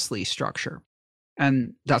costly structure.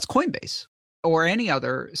 And that's Coinbase or any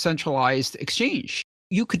other centralized exchange.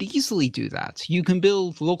 You could easily do that. You can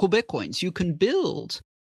build local Bitcoins. You can build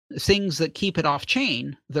things that keep it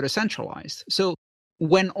off-chain that are centralized. So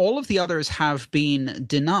when all of the others have been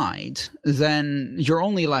denied, then you're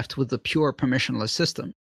only left with the pure permissionless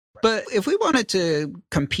system. But if we wanted to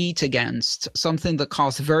compete against something that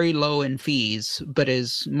costs very low in fees but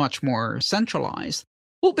is much more centralized,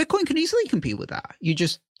 well, Bitcoin can easily compete with that. You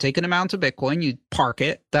just take an amount of Bitcoin, you park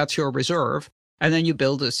it, that's your reserve, and then you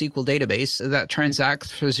build a SQL database that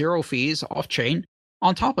transacts for zero fees off-chain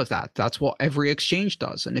on top of that. That's what every exchange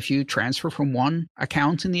does. And if you transfer from one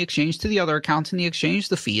account in the exchange to the other account in the exchange,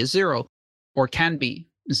 the fee is zero or can be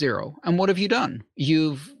zero. And what have you done?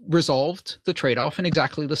 You've resolved the trade-off in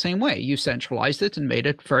exactly the same way. You centralized it and made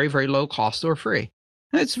it very, very low cost or free.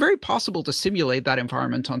 And it's very possible to simulate that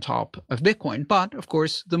environment on top of Bitcoin. But of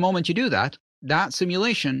course, the moment you do that, that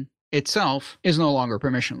simulation itself is no longer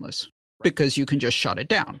permissionless because you can just shut it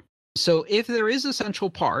down. So if there is a central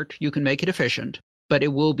part, you can make it efficient, but it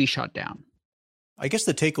will be shut down. I guess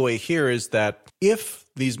the takeaway here is that if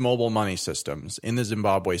these mobile money systems in the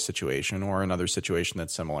Zimbabwe situation or another situation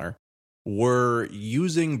that's similar were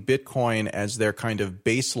using Bitcoin as their kind of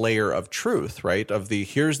base layer of truth, right? Of the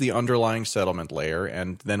here's the underlying settlement layer,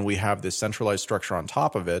 and then we have this centralized structure on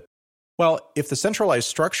top of it. Well, if the centralized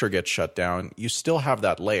structure gets shut down, you still have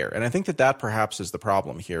that layer. And I think that that perhaps is the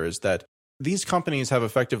problem here, is that these companies have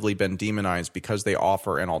effectively been demonized because they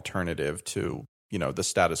offer an alternative to, the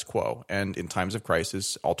status quo. And in times of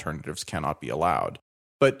crisis, alternatives cannot be allowed.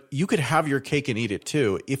 But you could have your cake and eat it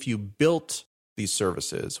too if you built these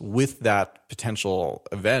services with that potential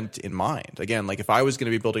event in mind. Again, like if I was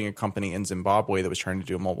going to be building a company in Zimbabwe that was trying to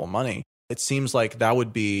do mobile money, it seems like that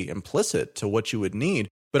would be implicit to what you would need.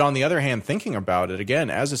 But on the other hand, thinking about it, again,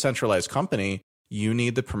 as a centralized company, you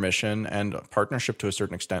need the permission and partnership to a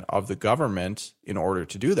certain extent of the government in order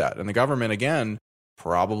to do that. And the government, again,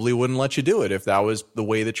 probably wouldn't let you do it if that was the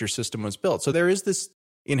way that your system was built. So there is this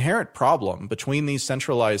inherent problem between these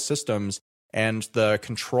centralized systems and the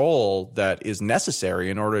control that is necessary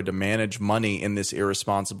in order to manage money in this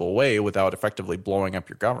irresponsible way without effectively blowing up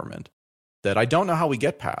your government, that I don't know how we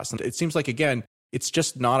get past. And it seems like, again, it's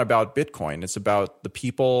just not about Bitcoin. It's about the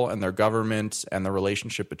people and their government and the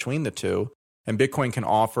relationship between the two. And Bitcoin can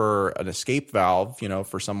offer an escape valve,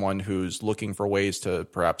 for someone who's looking for ways to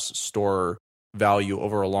perhaps store value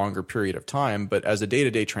over a longer period of time. But as a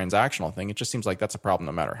day-to-day transactional thing, it just seems like that's a problem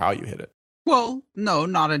no matter how you hit it. Well, no,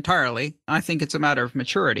 not entirely. I think it's a matter of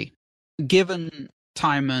maturity. Given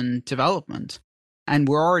time and development, and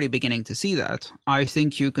we're already beginning to see that, I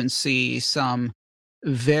think you can see some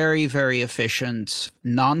very, very efficient,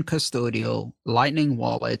 non-custodial Lightning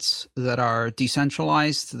wallets that are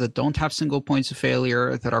decentralized, that don't have single points of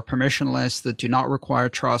failure, that are permissionless, that do not require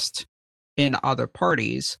trust in other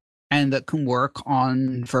parties, and that can work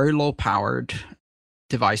on very low-powered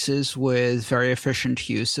devices with very efficient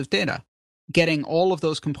use of data. Getting all of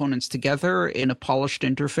those components together in a polished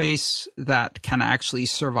interface that can actually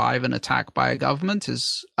survive an attack by a government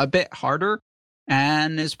is a bit harder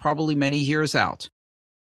and is probably many years out.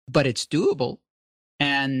 But it's doable.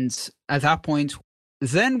 And at that point,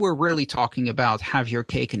 then we're really talking about have your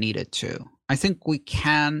cake and eat it too. I think we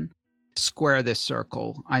can square this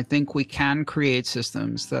circle. I think we can create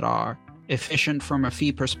systems that are efficient from a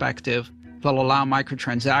fee perspective, that allow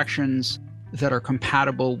microtransactions, that are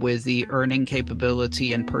compatible with the earning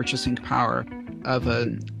capability and purchasing power of a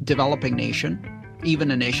developing nation,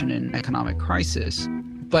 even a nation in economic crisis,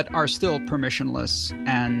 but are still permissionless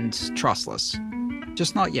and trustless.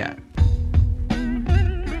 Just not yet.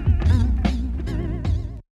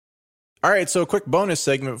 All right, so a quick bonus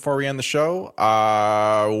segment before we end the show.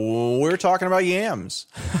 We're talking about yams.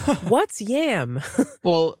 What's yam?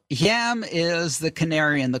 Well, yam is the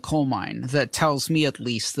canary in the coal mine that tells me at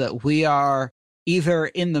least that we are either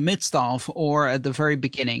in the midst of or at the very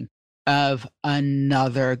beginning of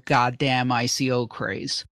another goddamn ICO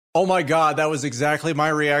craze. Oh my God, that was exactly my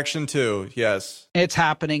reaction too. Yes. It's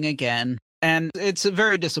happening again. And it's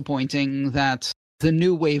very disappointing that the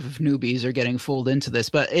new wave of newbies are getting fooled into this,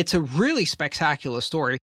 but it's a really spectacular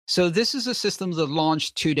story. So this is a system that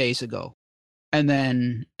launched 2 days ago and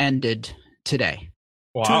then ended today.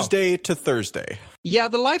 Wow. Tuesday to Thursday. Yeah,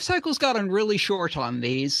 the life cycle's gotten really short on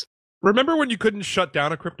these. Remember when you couldn't shut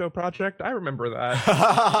down a crypto project? I remember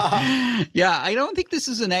that. Yeah, I don't think this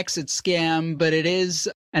is an exit scam, but it is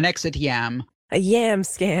an exit yam. A yam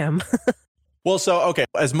scam. Well, so, okay,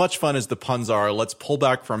 as much fun as the puns are, let's pull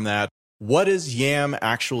back from that. What does YAM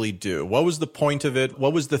actually do? What was the point of it?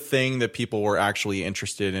 What was the thing that people were actually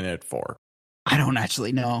interested in it for? I don't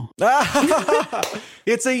actually know.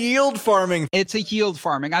 It's a yield farming. It's a yield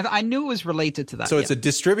farming. I knew it was related to that. So it's a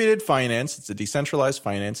distributed finance. It's a decentralized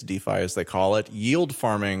finance, DeFi as they call it, yield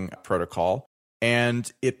farming protocol. And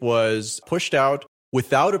it was pushed out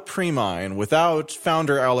without a pre-mine, without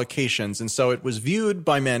founder allocations. And so it was viewed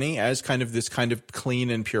by many as kind of this kind of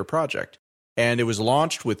clean and pure project. And it was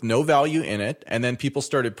launched with no value in it. And then people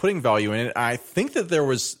started putting value in it. I think that there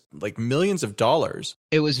was like millions of dollars.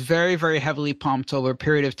 It was very, very heavily pumped over a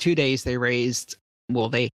period of 2 days. They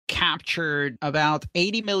captured about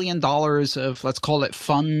 $80 million of, let's call it,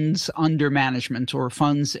 funds under management or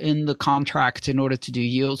funds in the contract in order to do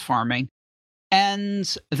yield farming.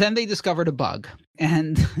 And then they discovered a bug.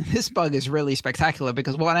 And this bug is really spectacular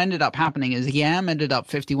because what ended up happening is YAM ended up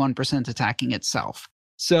 51% attacking itself.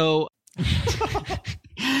 So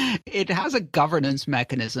it has a governance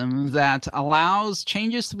mechanism that allows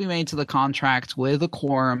changes to be made to the contract with a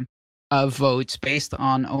quorum of votes based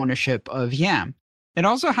on ownership of YAM. It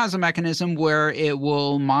also has a mechanism where it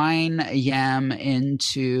will mine YAM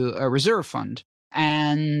into a reserve fund.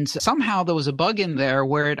 And somehow there was a bug in there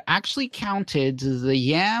where it actually counted the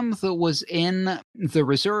YAM that was in the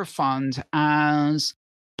reserve fund as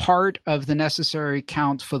part of the necessary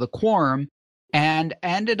count for the quorum, and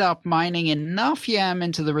ended up mining enough YAM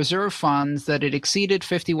into the reserve funds that it exceeded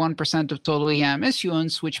 51% of total YAM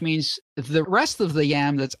issuance, which means the rest of the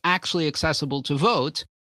YAM that's actually accessible to vote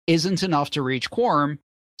isn't enough to reach quorum,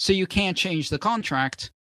 so you can't change the contract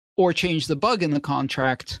or change the bug in the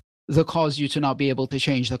contract that caused you to not be able to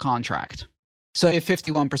change the contract. So it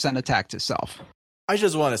 51% attacked itself. I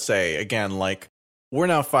just want to say, again, like, we're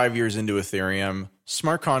now 5 years into Ethereum.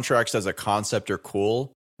 Smart contracts as a concept are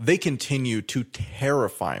cool. They continue to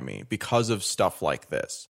terrify me because of stuff like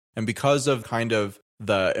this and because of kind of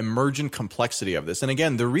the emergent complexity of this. And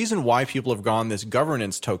again, the reason why people have gone this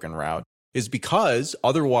governance token route is because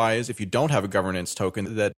otherwise, if you don't have a governance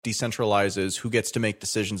token that decentralizes who gets to make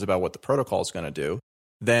decisions about what the protocol is going to do,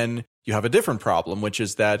 then you have a different problem, which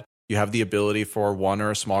is that you have the ability for one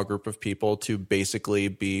or a small group of people to basically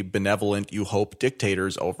be benevolent, you hope,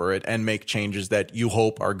 dictators over it and make changes that you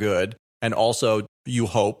hope are good. And also, you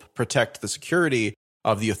hope, protect the security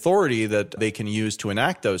of the authority that they can use to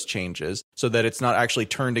enact those changes so that it's not actually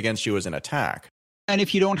turned against you as an attack. And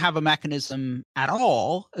if you don't have a mechanism at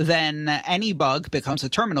all, then any bug becomes a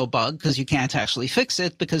terminal bug because you can't actually fix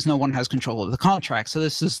it because no one has control of the contract. So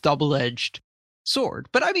this is double-edged sword.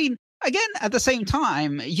 But I mean, again, at the same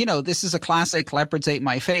time, this is a classic leopards ate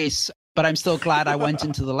my face, but I'm still glad I went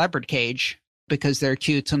into the leopard cage because they're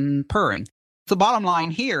cute and purring. The bottom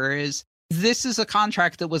line here is this is a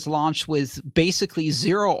contract that was launched with basically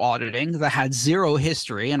zero auditing, that had zero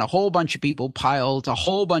history, and a whole bunch of people piled a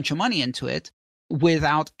whole bunch of money into it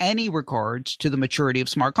without any regard to the maturity of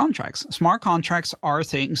smart contracts. Smart contracts are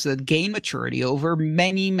things that gain maturity over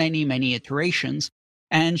many, many, many iterations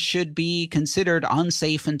and should be considered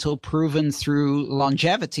unsafe until proven through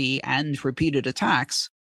longevity and repeated attacks.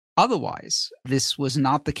 Otherwise, this was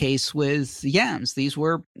not the case with yams. These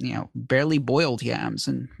were, barely boiled yams,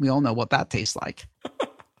 and we all know what that tastes like.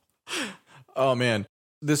 Oh, man.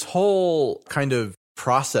 This whole kind of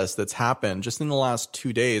process that's happened just in the last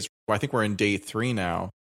 2 days, I think we're in day 3 now,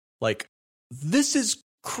 like, this is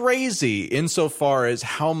crazy insofar as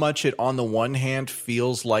how much it, on the one hand,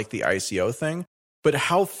 feels like the ICO thing, but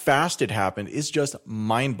how fast it happened is just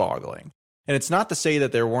mind-boggling. And it's not to say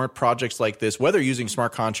that there weren't projects like this, whether using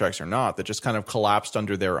smart contracts or not, that just kind of collapsed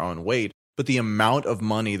under their own weight. But the amount of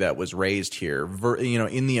money that was raised here,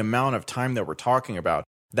 in the amount of time that we're talking about,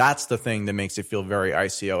 that's the thing that makes it feel very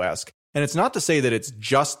ICO-esque. And it's not to say that it's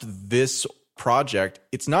just this project.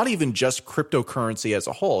 It's not even just cryptocurrency as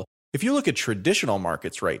a whole. If you look at traditional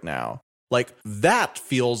markets right now, like, that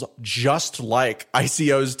feels just like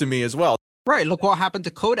ICOs to me as well. Right. Look what happened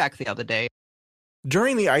to Kodak the other day.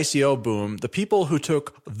 During the ICO boom, the people who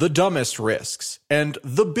took the dumbest risks and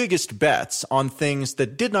the biggest bets on things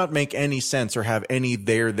that did not make any sense or have any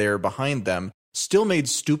there behind them still made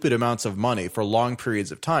stupid amounts of money for long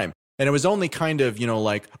periods of time. And it was only kind of,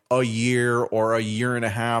 like a year or a year and a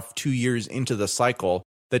half, 2 years into the cycle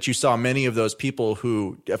that you saw many of those people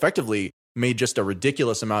who effectively made just a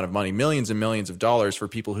ridiculous amount of money, millions and millions of dollars for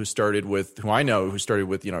people who started with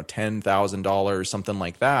 $10,000, something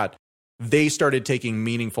like that. They started taking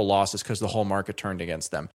meaningful losses because the whole market turned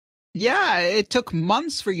against them. Yeah, it took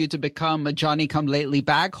months for you to become a Johnny-come-lately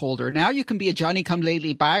bag holder. Now you can be a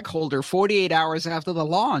Johnny-come-lately bag holder 48 hours after the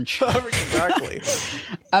launch. Exactly.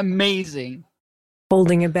 Amazing.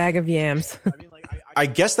 Holding a bag of yams. I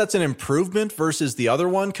guess that's an improvement versus the other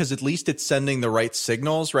one, because at least it's sending the right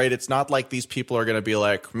signals, right? It's not like these people are going to be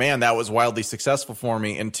like, man, that was wildly successful for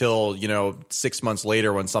me until, 6 months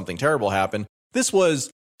later when something terrible happened. This was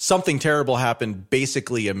something terrible happened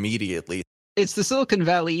basically immediately. It's the Silicon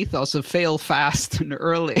Valley ethos of fail fast and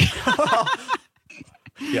early.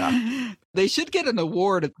 Yeah. They should get an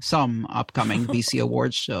award at some upcoming VC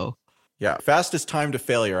awards show. Yeah. Fastest time to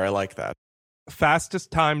failure. I like that.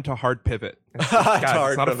 Fastest time to hard pivot.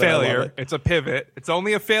 Guys, it's not a failure. It's a pivot. It's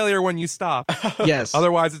only a failure when you stop. Yes.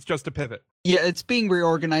 Otherwise, it's just a pivot. Yeah, it's being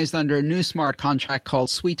reorganized under a new smart contract called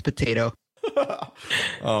Sweet Potato.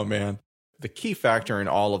 Oh, man. The key factor in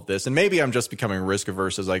all of this, and maybe I'm just becoming risk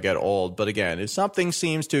averse as I get old, but again, if something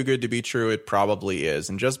seems too good to be true, it probably is.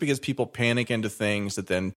 And just because people panic into things that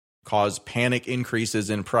then cause panic increases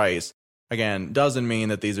in price, again, doesn't mean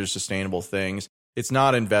that these are sustainable things. It's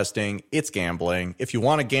not investing, it's gambling. If you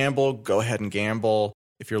want to gamble, go ahead and gamble.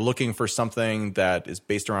 If you're looking for something that is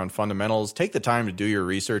based around fundamentals, take the time to do your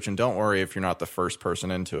research, and don't worry if you're not the first person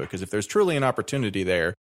into it, because if there's truly an opportunity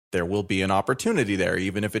there, there will be an opportunity there,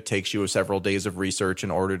 even if it takes you several days of research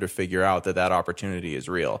in order to figure out that that opportunity is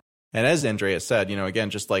real. And as Andreas said, again,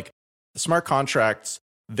 just like the smart contracts,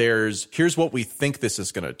 here's what we think this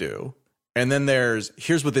is going to do. And then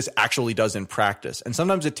here's what this actually does in practice. And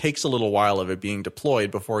sometimes it takes a little while of it being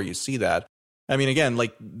deployed before you see that. I mean, again,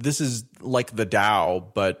 like this is like the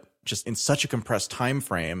Dow, but just in such a compressed time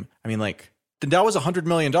frame. I mean, like the Dow was $100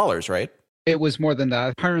 million, right? It was more than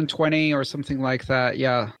that, 120 or something like that.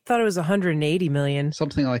 Yeah. I thought it was 180 million.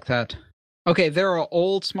 Something like that. Okay, there are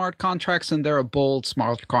old smart contracts and there are bold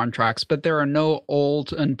smart contracts, but there are no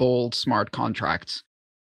old and bold smart contracts.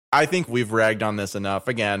 I think we've ragged on this enough.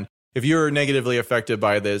 Again, if you're negatively affected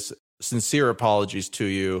by this, sincere apologies to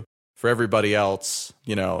you. For everybody else,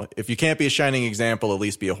 if you can't be a shining example, at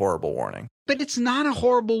least be a horrible warning. But it's not a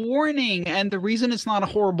horrible warning. And the reason it's not a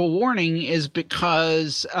horrible warning is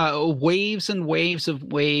because waves and waves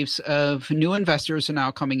of new investors are now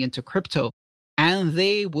coming into crypto. And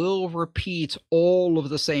they will repeat all of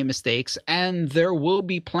the same mistakes. And there will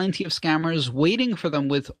be plenty of scammers waiting for them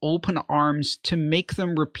with open arms to make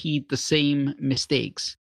them repeat the same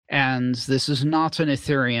mistakes. And this is not an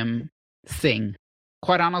Ethereum thing.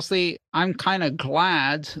 Quite honestly, I'm kind of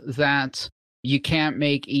glad that you can't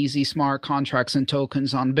make easy smart contracts and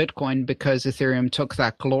tokens on Bitcoin because Ethereum took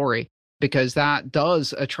that glory, because that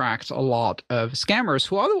does attract a lot of scammers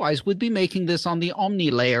who otherwise would be making this on the Omni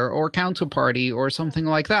layer or Counterparty or something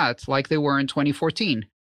like that, like they were in 2014.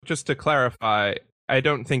 Just to clarify, I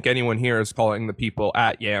don't think anyone here is calling the people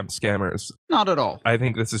at Yam scammers. Not at all. I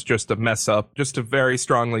think this is just a mess up, just to very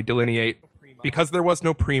strongly delineate. Because there was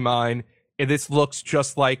no pre-mine, this looks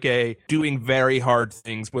just like a doing very hard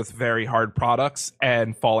things with very hard products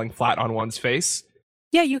and falling flat on one's face.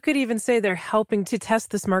 Yeah, you could even say they're helping to test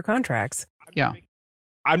the smart contracts. Yeah.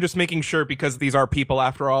 I'm just making sure, because these are people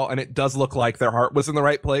after all, and it does look like their heart was in the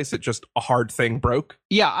right place. It just, a hard thing broke.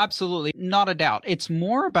 Yeah, absolutely. Not a doubt. It's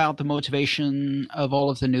more about the motivation of all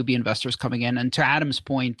of the newbie investors coming in. And to Adam's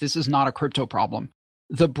point, this is not a crypto problem.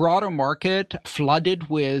 The broader market, flooded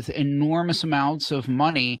with enormous amounts of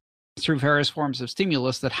money through various forms of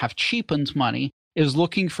stimulus that have cheapened money, is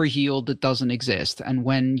looking for yield that doesn't exist. And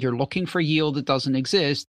when you're looking for yield that doesn't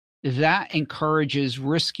exist, that encourages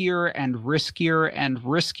riskier and riskier and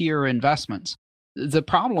riskier investments. The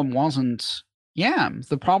problem wasn't YAM.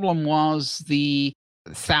 The problem was the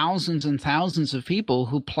thousands and thousands of people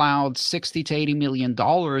who plowed $60 to $80 million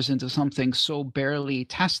into something so barely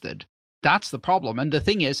tested. That's the problem. And the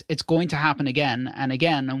thing is, it's going to happen again and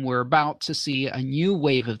again, and we're about to see a new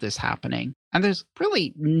wave of this happening. And there's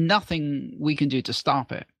really nothing we can do to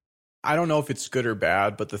stop it. I don't know if it's good or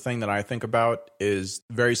bad, but the thing that I think about is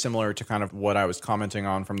very similar to kind of what I was commenting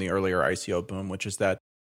on from the earlier ICO boom, which is that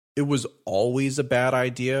it was always a bad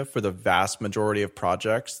idea for the vast majority of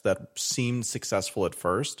projects that seemed successful at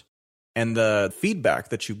first. And the feedback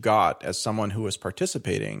that you got as someone who was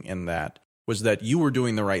participating in that was that you were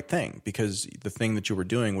doing the right thing, because the thing that you were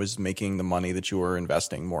doing was making the money that you were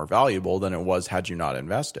investing more valuable than it was had you not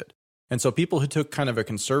invested. And so people who took kind of a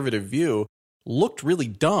conservative view looked really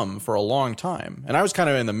dumb for a long time. And I was kind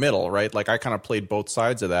of in the middle, right? Like I kind of played both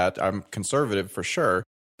sides of that. I'm conservative for sure.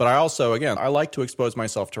 But I also, again, I like to expose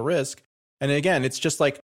myself to risk. And again, it's just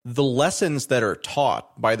like the lessons that are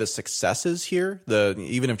taught by the successes here,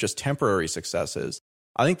 even if just temporary successes,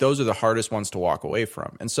 I think those are the hardest ones to walk away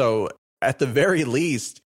from. And so at the very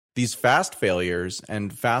least, these fast failures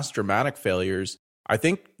and fast dramatic failures, I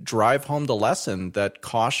think, drive home the lesson that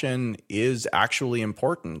caution is actually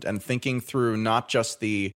important, and thinking through not just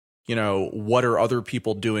the, what are other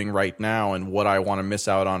people doing right now and what I want to miss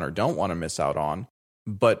out on or don't want to miss out on.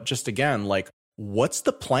 But just again, like, what's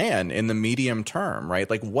the plan in the medium term, right?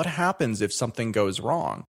 Like, what happens if something goes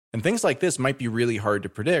wrong? And things like this might be really hard to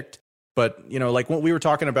predict. But, like what we were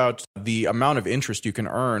talking about, the amount of interest you can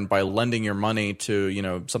earn by lending your money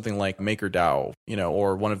to, something like MakerDAO,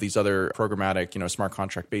 or one of these other programmatic, smart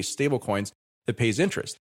contract-based stablecoins that pays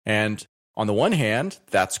interest. And on the one hand,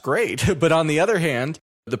 that's great. But on the other hand,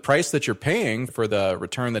 the price that you're paying for the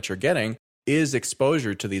return that you're getting is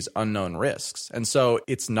exposure to these unknown risks. And so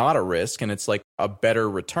it's not a risk and it's like a better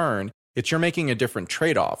return. It's you're making a different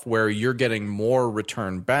trade-off where you're getting more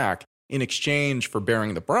return back in exchange for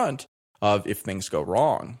bearing the brunt of if things go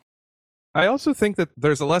wrong. I also think that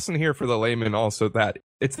there's a lesson here for the layman also that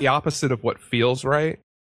it's the opposite of what feels right,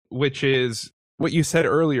 which is what you said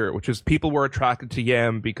earlier, which is people were attracted to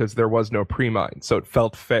YAM because there was no pre-mine. So it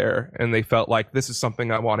felt fair and they felt like this is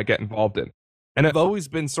something I want to get involved in. And I've always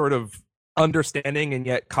been sort of understanding and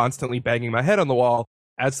yet constantly banging my head on the wall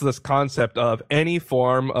as to this concept of any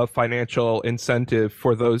form of financial incentive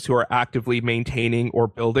for those who are actively maintaining or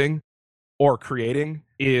building or creating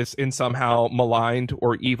is in somehow maligned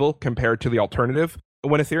or evil compared to the alternative.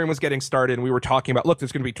 When Ethereum was getting started and we were talking about, look,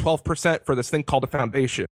 there's going to be 12% for this thing called a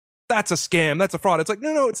foundation. That's a scam. That's a fraud. It's like,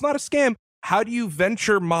 no, it's not a scam. How do you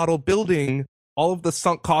venture model building all of the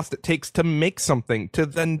sunk cost it takes to make something, to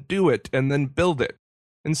then do it and then build it?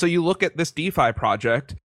 And so you look at this DeFi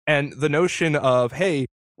project and the notion of, hey,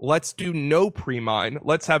 let's do no pre-mine.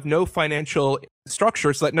 Let's have no financial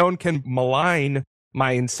structure so that no one can malign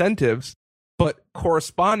my incentives. But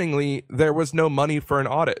correspondingly, there was no money for an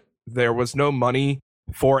audit. There was no money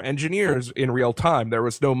for engineers in real time. There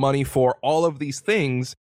was no money for all of these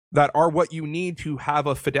things that are what you need to have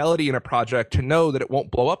a fidelity in a project to know that it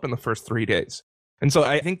won't blow up in the first 3 days. And so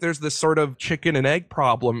I think there's this sort of chicken and egg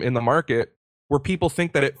problem in the market where people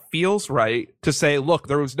think that it feels right to say, look,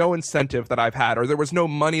 there was no incentive that I've had, or there was no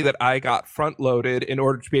money that I got front loaded in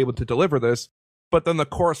order to be able to deliver this. But then the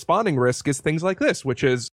corresponding risk is things like this, which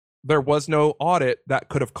is there was no audit that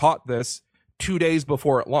could have caught this 2 days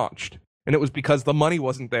before it launched. And it was because the money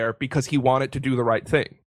wasn't there because he wanted to do the right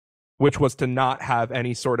thing, which was to not have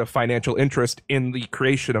any sort of financial interest in the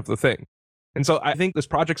creation of the thing. And so I think this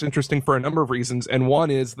project's interesting for a number of reasons. And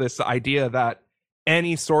one is this idea that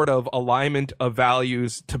any sort of alignment of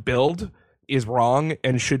values to build is wrong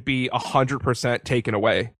and should be 100% taken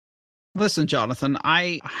away. Listen, Jonathan,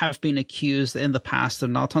 I have been accused in the past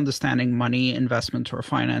of not understanding money, investment, or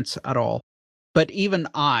finance at all. But even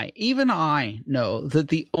I know that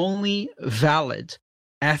the only valid,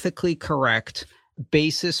 ethically correct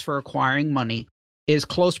basis for acquiring money is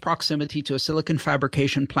close proximity to a silicon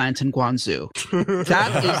fabrication plant in Guangzhou.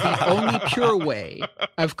 That is the only pure way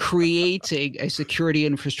of creating a security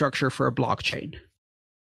infrastructure for a blockchain.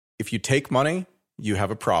 If you take money, you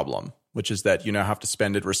have a problem, which is that you now have to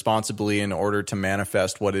spend it responsibly in order to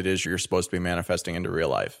manifest what it is you're supposed to be manifesting into real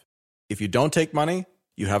life. If you don't take money,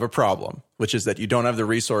 you have a problem, which is that you don't have the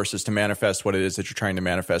resources to manifest what it is that you're trying to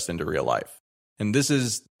manifest into real life. And this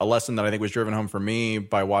is a lesson that I think was driven home for me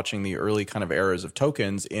by watching the early kind of eras of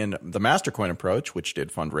tokens in the Mastercoin approach, which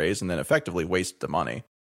did fundraise and then effectively waste the money.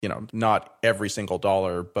 Not every single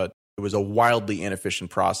dollar, but it was a wildly inefficient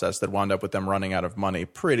process that wound up with them running out of money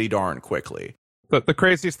pretty darn quickly. But the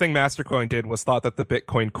craziest thing Mastercoin did was thought that the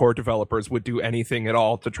Bitcoin core developers would do anything at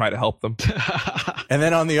all to try to help them. And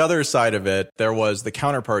then on the other side of it, there was the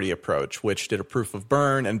counterparty approach, which did a proof of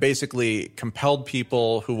burn and basically compelled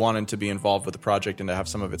people who wanted to be involved with the project and to have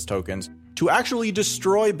some of its tokens to actually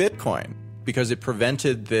destroy Bitcoin because it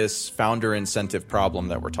prevented this founder incentive problem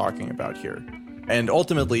that we're talking about here. And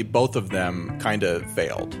ultimately, both of them kind of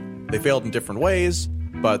failed. They failed in different ways,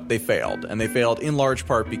 but they failed. And they failed in large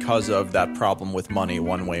part because of that problem with money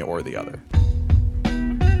one way or the other.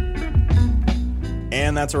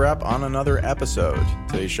 And that's a wrap on another episode.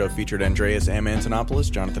 Today's show featured Andreas M. Antonopoulos,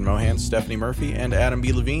 Jonathan Mohan, Stephanie Murphy, and Adam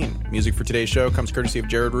B. Levine. Music for today's show comes courtesy of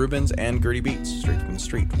Jared Rubens and Gertie Beats, straight from the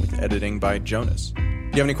street, with editing by Jonas.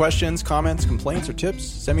 If you have any questions, comments, complaints, or tips,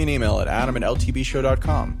 send me an email at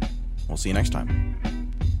adam@ltbshow.com. We'll see you next time.